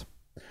ends.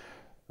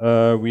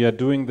 We are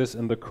doing this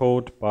in the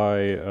code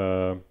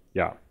by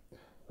yeah,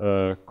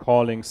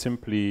 calling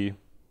simply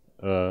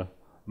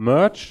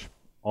merge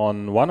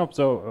on one of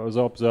the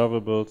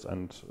observables,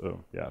 and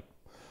yeah,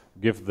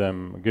 give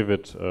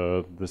it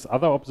this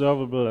other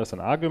observable as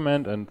an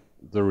argument, and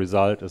the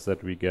result is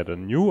that we get a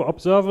new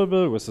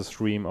observable with a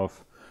stream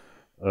of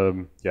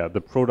yeah,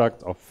 the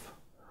product of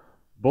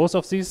both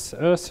of these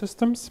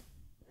systems.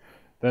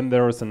 Then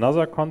there is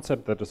another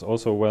concept that is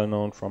also well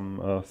known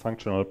from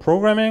functional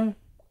programming.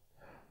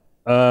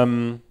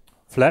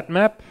 Flat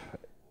map,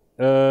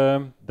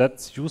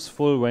 that's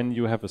useful when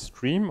you have a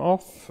stream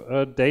of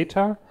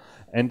data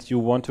and you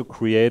want to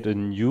create a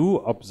new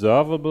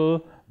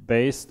observable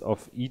based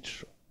of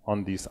each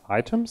on these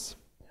items.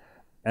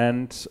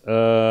 And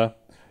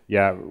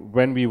yeah,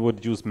 when we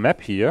would use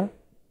map here,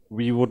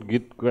 we would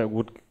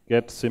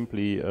get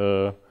simply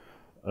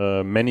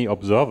many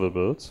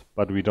observables,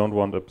 but we don't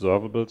want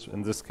observables.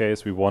 In this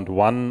case, we want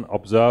one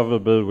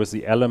observable with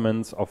the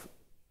elements of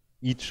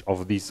each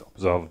of these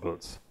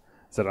observables.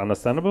 Is that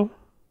understandable?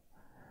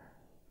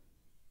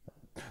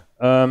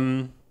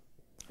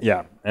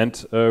 Yeah,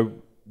 and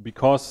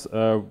because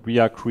we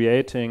are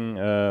creating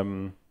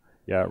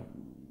yeah,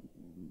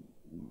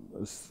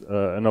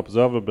 an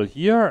observable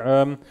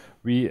here,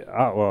 we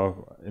are,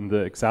 or in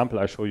the example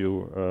I show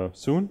you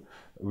soon,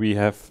 we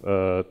have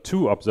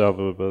two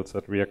observables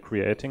that we are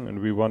creating, and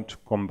we want to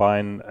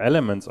combine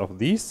elements of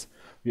these.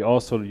 We're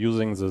also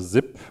using the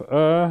zip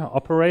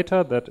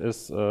operator that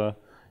is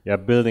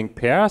building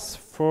pairs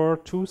for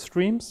two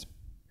streams.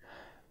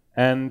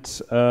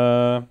 And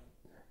I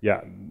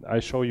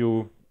show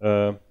you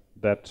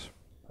that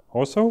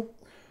also,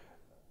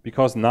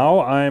 because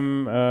now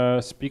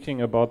I'm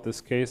speaking about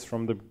this case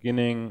from the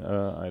beginning.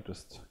 I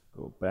just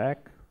go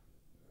back.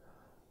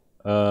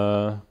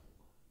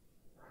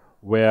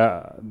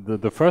 Where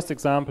the first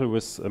example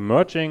with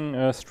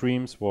merging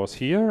streams was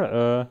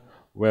here,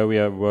 where we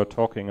were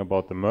talking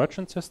about the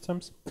merchant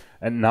systems.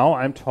 And now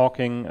I'm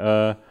talking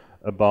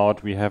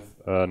about we have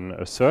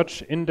a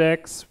search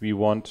index, we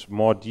want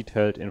more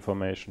detailed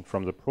information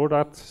from the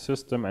product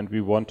system, and we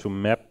want to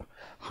map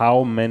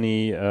how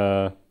many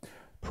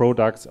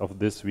products of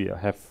this we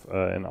have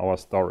in our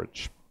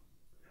storage.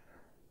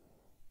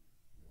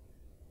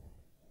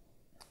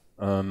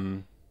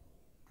 And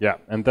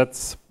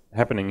that's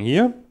happening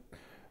here.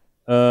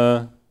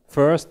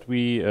 First,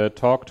 we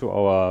talk to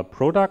our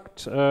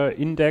product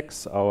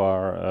index,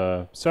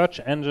 our search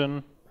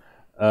engine.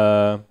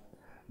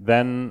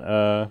 Then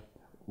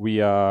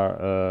we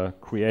are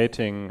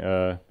creating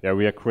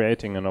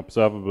an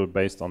observable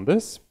based on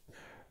this.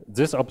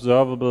 This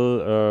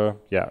observable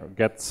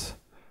gets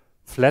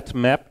flat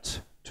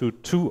mapped to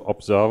two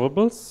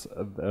observables.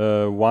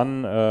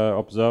 One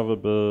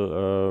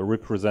observable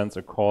represents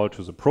a call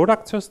to the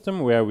product system,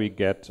 where we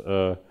get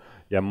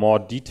more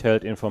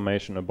detailed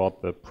information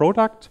about the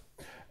product,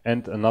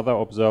 and another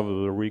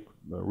observable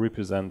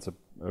represents a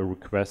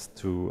request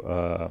to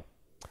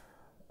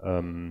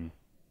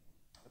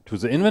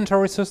the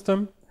inventory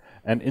system.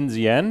 And in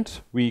the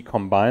end, we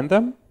combine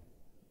them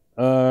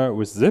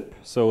with zip,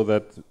 so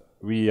that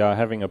we are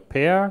having a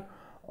pair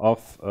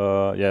of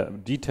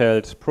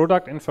detailed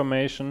product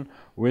information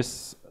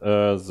with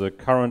the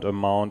current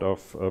amount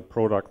of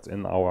products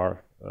in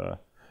our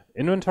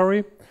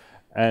inventory.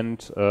 And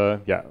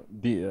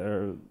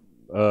the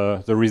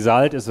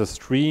result is a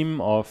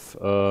stream of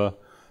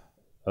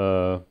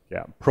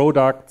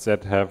products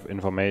that have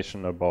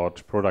information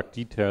about product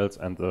details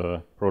and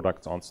the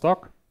products on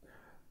stock.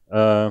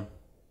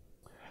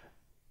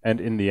 And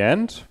in the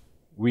end,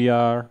 we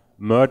are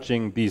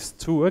merging these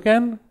two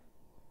again.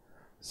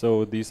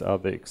 So these are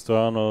the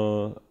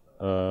external,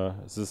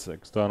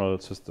 external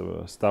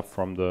system stuff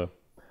from the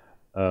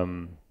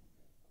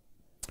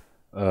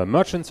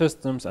merchant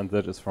systems, and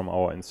that is from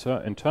our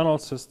internal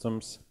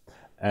systems.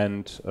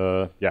 And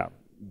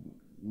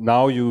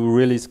now you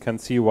really can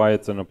see why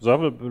it's an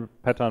observable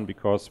pattern,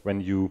 because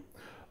when you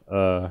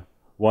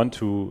want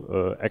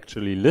to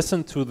actually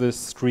listen to this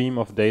stream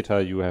of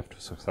data, you have to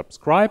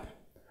subscribe.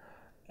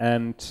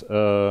 And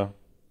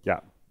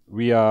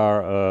we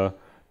are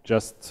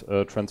just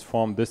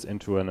transform this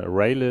into an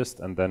array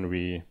list, and then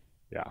we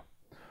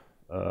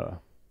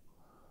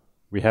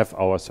have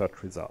our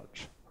search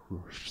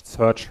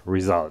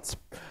results.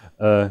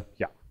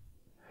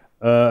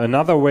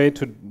 Another way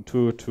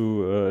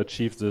to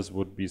achieve this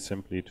would be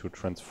simply to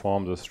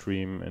transform the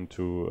stream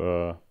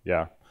into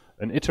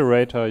an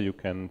iterator. You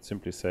can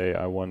simply say,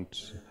 I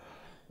want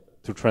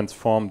to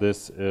transform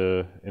this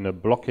in a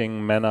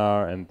blocking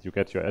manner, and you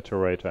get your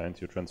iterator and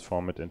you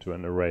transform it into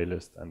an array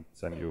list, and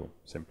then you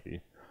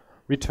simply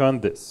return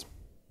this.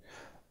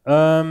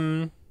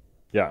 In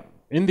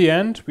the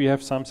end, we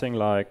have something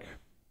like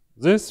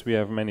this. We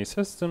have many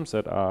systems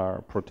that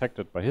are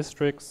protected by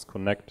Hystrix,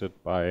 connected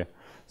by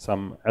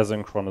some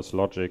asynchronous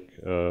logic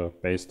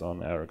based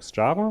on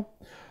RxJava.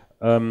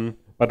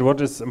 But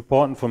what is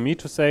important for me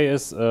to say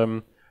is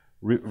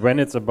when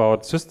it's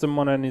about system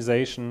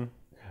modernization,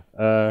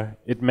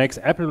 it makes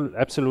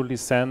absolutely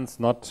sense.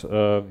 Not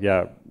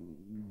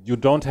you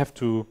don't have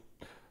to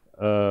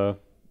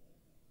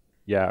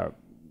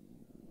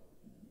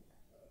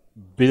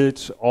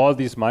build all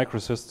these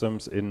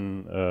microsystems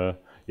in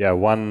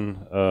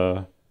one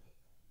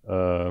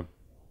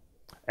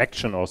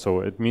action or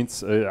so. It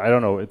means I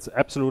don't know. It's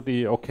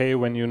absolutely okay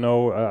when you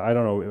know I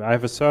don't know. I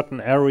have a certain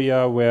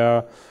area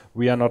where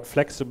we are not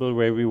flexible,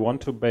 where we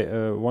want to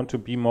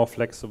be more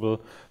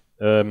flexible.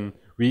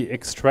 We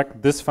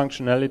extract this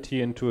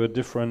functionality into a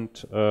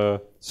different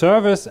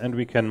service, and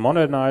we can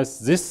modernize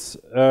this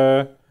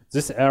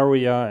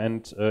area,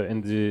 and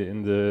in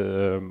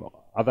the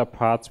other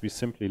parts we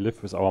simply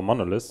live with our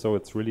monolith. So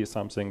it's really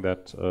something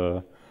that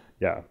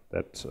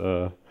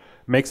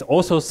makes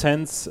also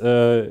sense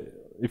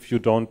if you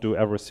don't do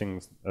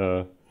everything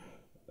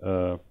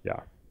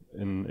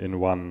in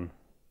one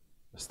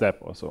step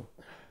or so.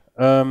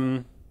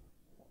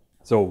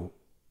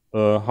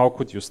 How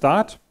could you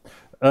start?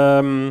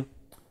 The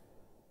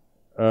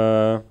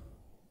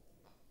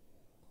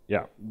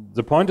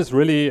point is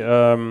really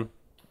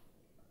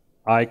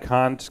I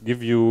can't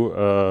give you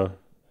a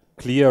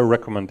clear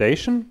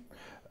recommendation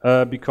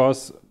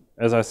because,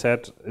 as I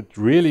said, it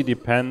really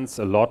depends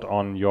a lot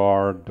on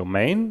your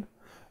domain,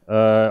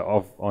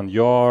 on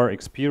your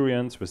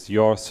experience with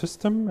your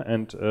system,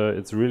 and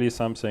it's really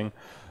something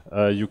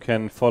you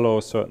can follow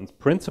certain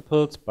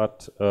principles,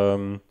 but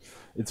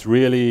it's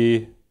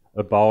really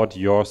about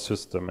your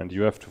system, and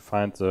you have to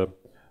find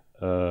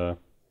the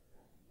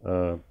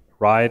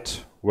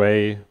right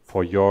way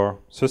for your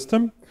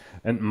system.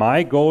 And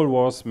my goal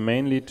was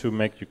mainly to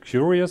make you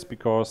curious,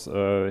 because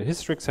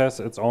Hystrix has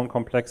its own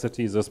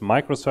complexity, this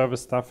microservice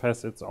stuff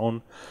has its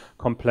own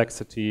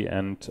complexity,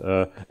 and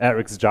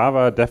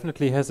RxJava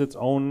definitely has its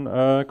own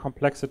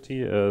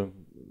complexity,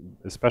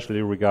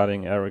 especially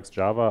regarding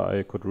RxJava.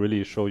 I could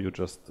really show you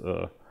just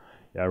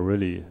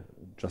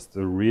just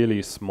a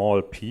really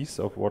small piece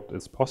of what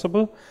is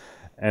possible.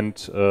 And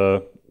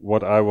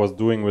what I was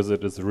doing with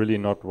it is really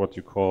not what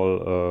you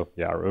call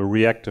a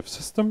reactive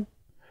system.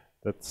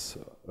 That's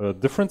a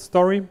different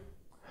story.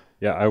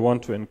 Yeah, I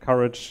want to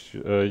encourage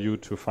you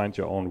to find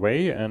your own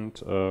way.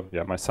 And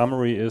my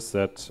summary is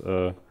that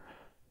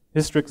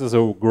Hystrix is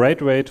a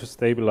great way to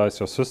stabilize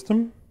your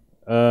system.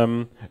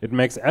 It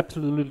makes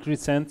absolutely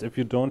sense if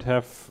you don't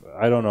have,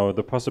 I don't know,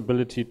 the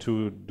possibility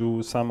to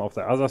do some of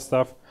the other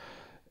stuff.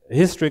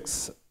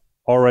 Hystrix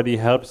already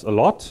helps a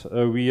lot.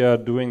 We are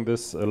doing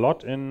this a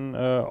lot in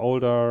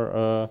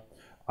older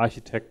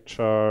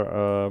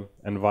architecture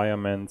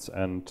environments,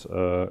 and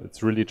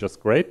it's really just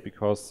great,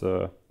 because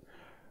the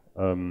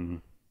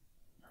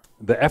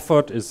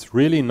effort is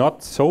really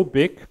not so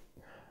big,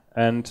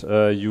 and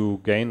you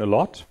gain a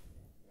lot.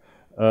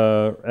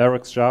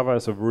 RxJava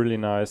is a really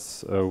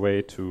nice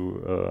way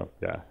to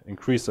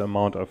increase the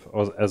amount of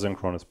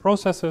asynchronous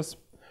processes,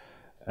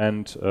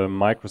 and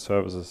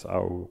microservices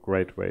are a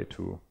great way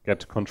to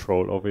get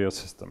control over your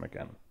system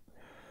again.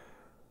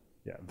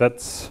 Yeah,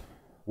 that's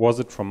was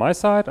it from my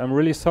side. I'm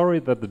really sorry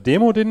that the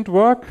demo didn't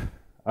work.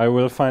 I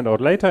will find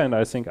out later, and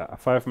I think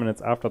 5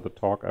 minutes after the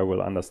talk I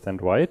will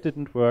understand why it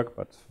didn't work,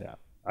 but yeah,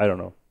 I don't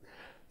know.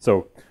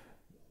 So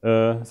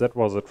that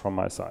was it from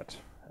my side.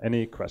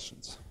 Any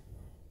questions?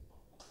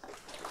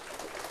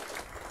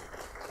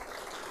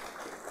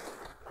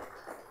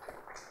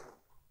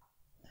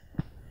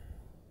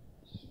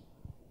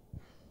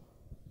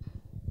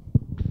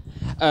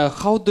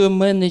 How do you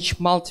manage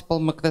multiple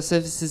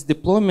microservices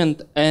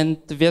deployment and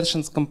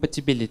versions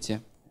compatibility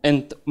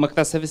and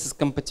microservices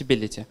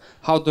compatibility?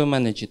 How do you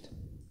manage it?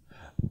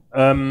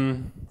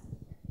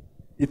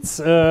 It's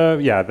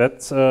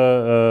that's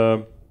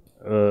a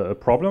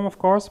problem, of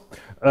course.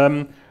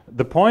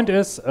 The point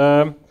is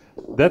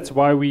that's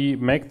why we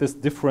make this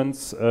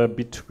difference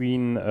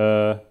between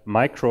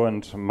micro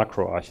and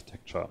macro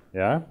architecture.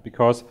 Yeah,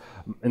 because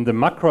in the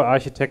macro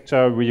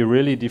architecture we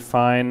really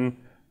define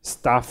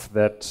stuff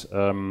that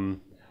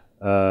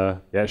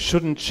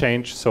shouldn't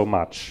change so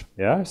much.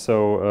 Yeah,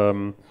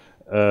 so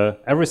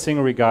everything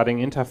regarding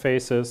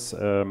interfaces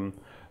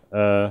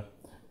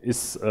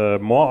is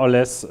more or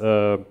less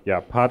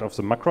part of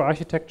the macro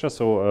architecture.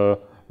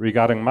 So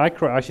regarding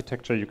micro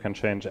architecture, you can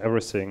change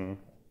everything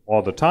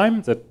all the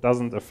time. That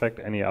doesn't affect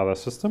any other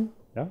system.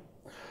 Yeah,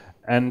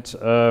 and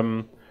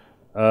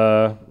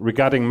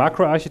regarding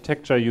macro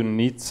architecture, you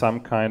need some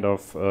kind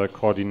of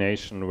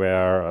coordination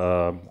where,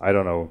 I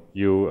don't know,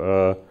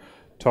 you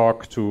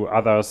talk to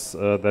others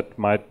that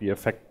might be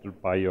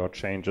affected by your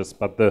changes.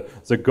 But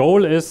the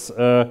goal is,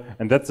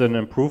 and that's an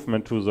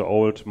improvement to the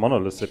old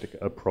monolithic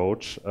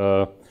approach,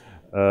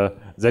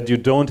 that you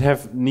don't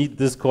need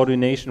this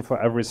coordination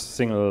for every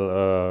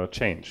single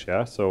change.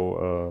 Yeah,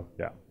 so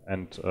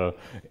and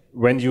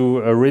when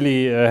you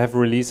really have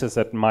releases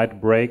that might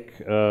break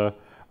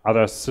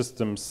other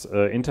systems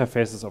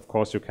interfaces, of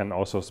course, you can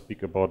also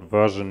speak about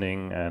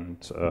versioning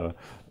and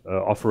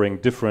offering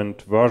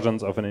different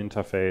versions of an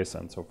interface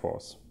and so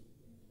forth.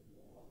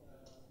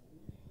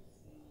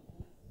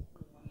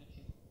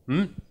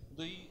 Do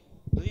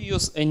you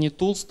use any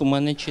tools to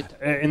manage it?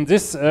 In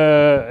this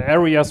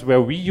areas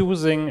where we're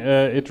using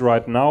it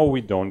right now,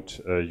 we don't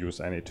use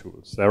any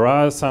tools. There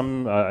are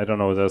some, I don't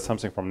know, there's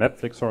something from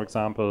Netflix, for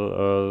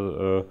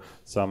example,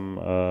 some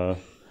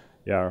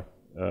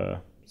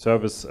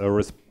service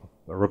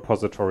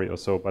repository or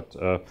so, but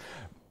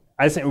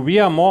I think we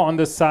are more on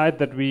the side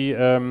that we,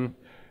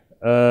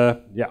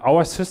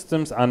 our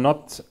systems are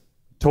not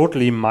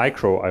totally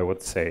micro, I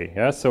would say.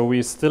 Yeah, so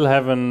we still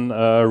have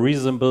a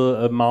reasonable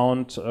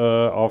amount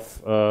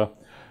of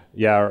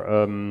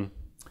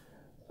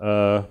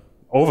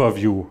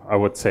overview, I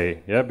would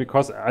say. Yeah,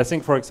 because I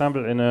think, for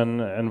example, in an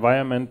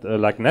environment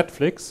like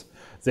Netflix,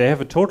 they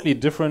have a totally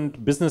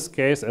different business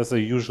case as a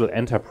usual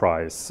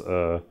enterprise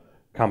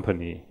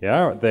company.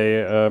 Yeah,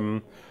 they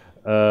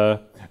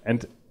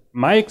and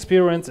my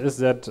experience is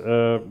that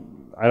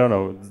I don't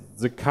know,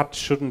 the cut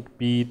shouldn't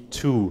be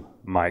too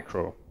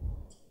micro.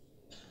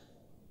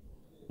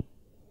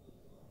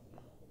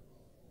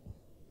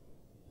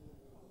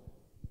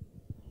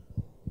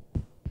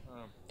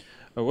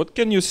 What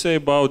can you say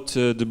about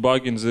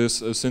debugging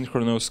this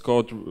asynchronous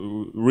code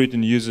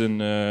written using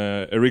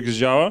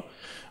RxJava?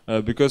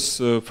 Because,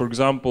 for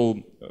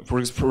example,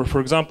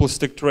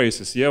 stack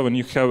traces. Yeah, when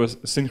you have a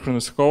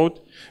synchronous code,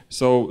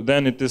 so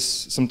then it is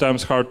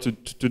sometimes hard to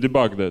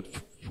debug that.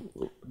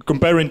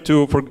 comparing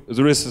to,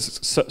 there is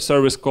a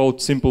service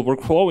called Simple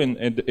Workflow in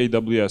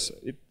AWS.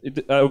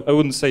 I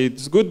wouldn't say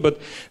it's good, but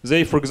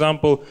they, for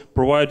example,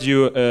 provide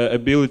you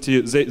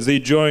ability.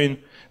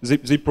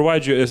 They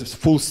provide you a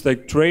full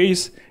stack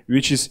trace,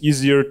 which is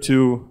easier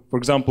to, for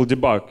example,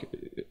 debug.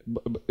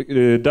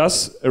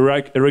 Does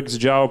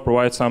RxJava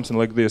provide something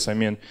like this? I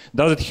mean,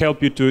 does it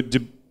help you to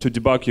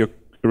debug your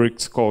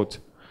Rx code?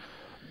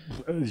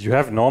 You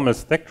have normal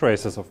stack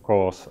traces, of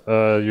course.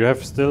 You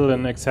have still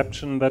an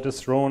exception that is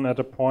thrown at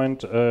a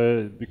point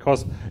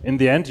because in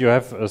the end you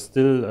have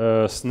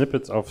still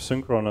snippets of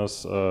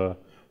synchronous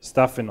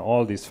stuff in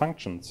all these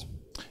functions.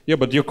 Yeah,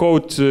 but your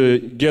code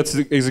gets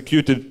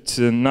executed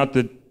not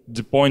at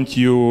the point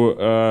you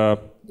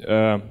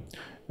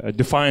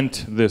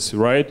defined this,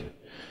 right?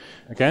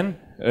 Again?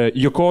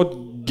 Your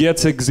code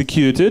gets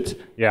executed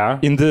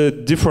in the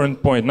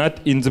different point,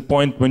 not in the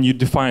point when you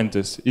defined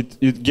this.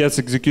 It gets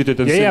executed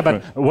as yeah,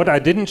 but what I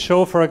didn't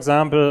show, for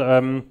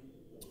example,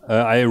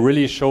 I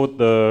really showed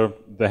the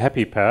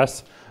happy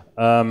path.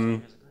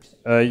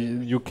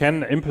 You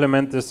can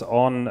implement this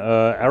on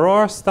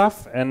error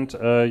stuff, and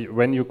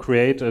when you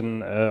create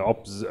an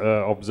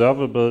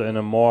observable in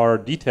a more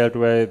detailed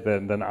way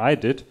than I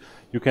did,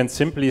 you can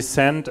simply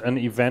send an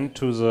event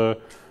to the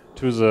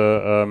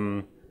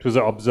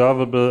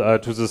observable,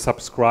 to the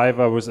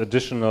subscriber with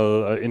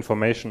additional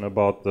information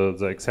about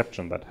the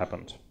exception that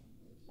happened.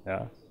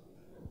 Yeah.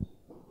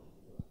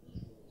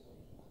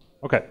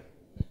 Okay.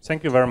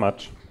 Thank you very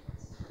much.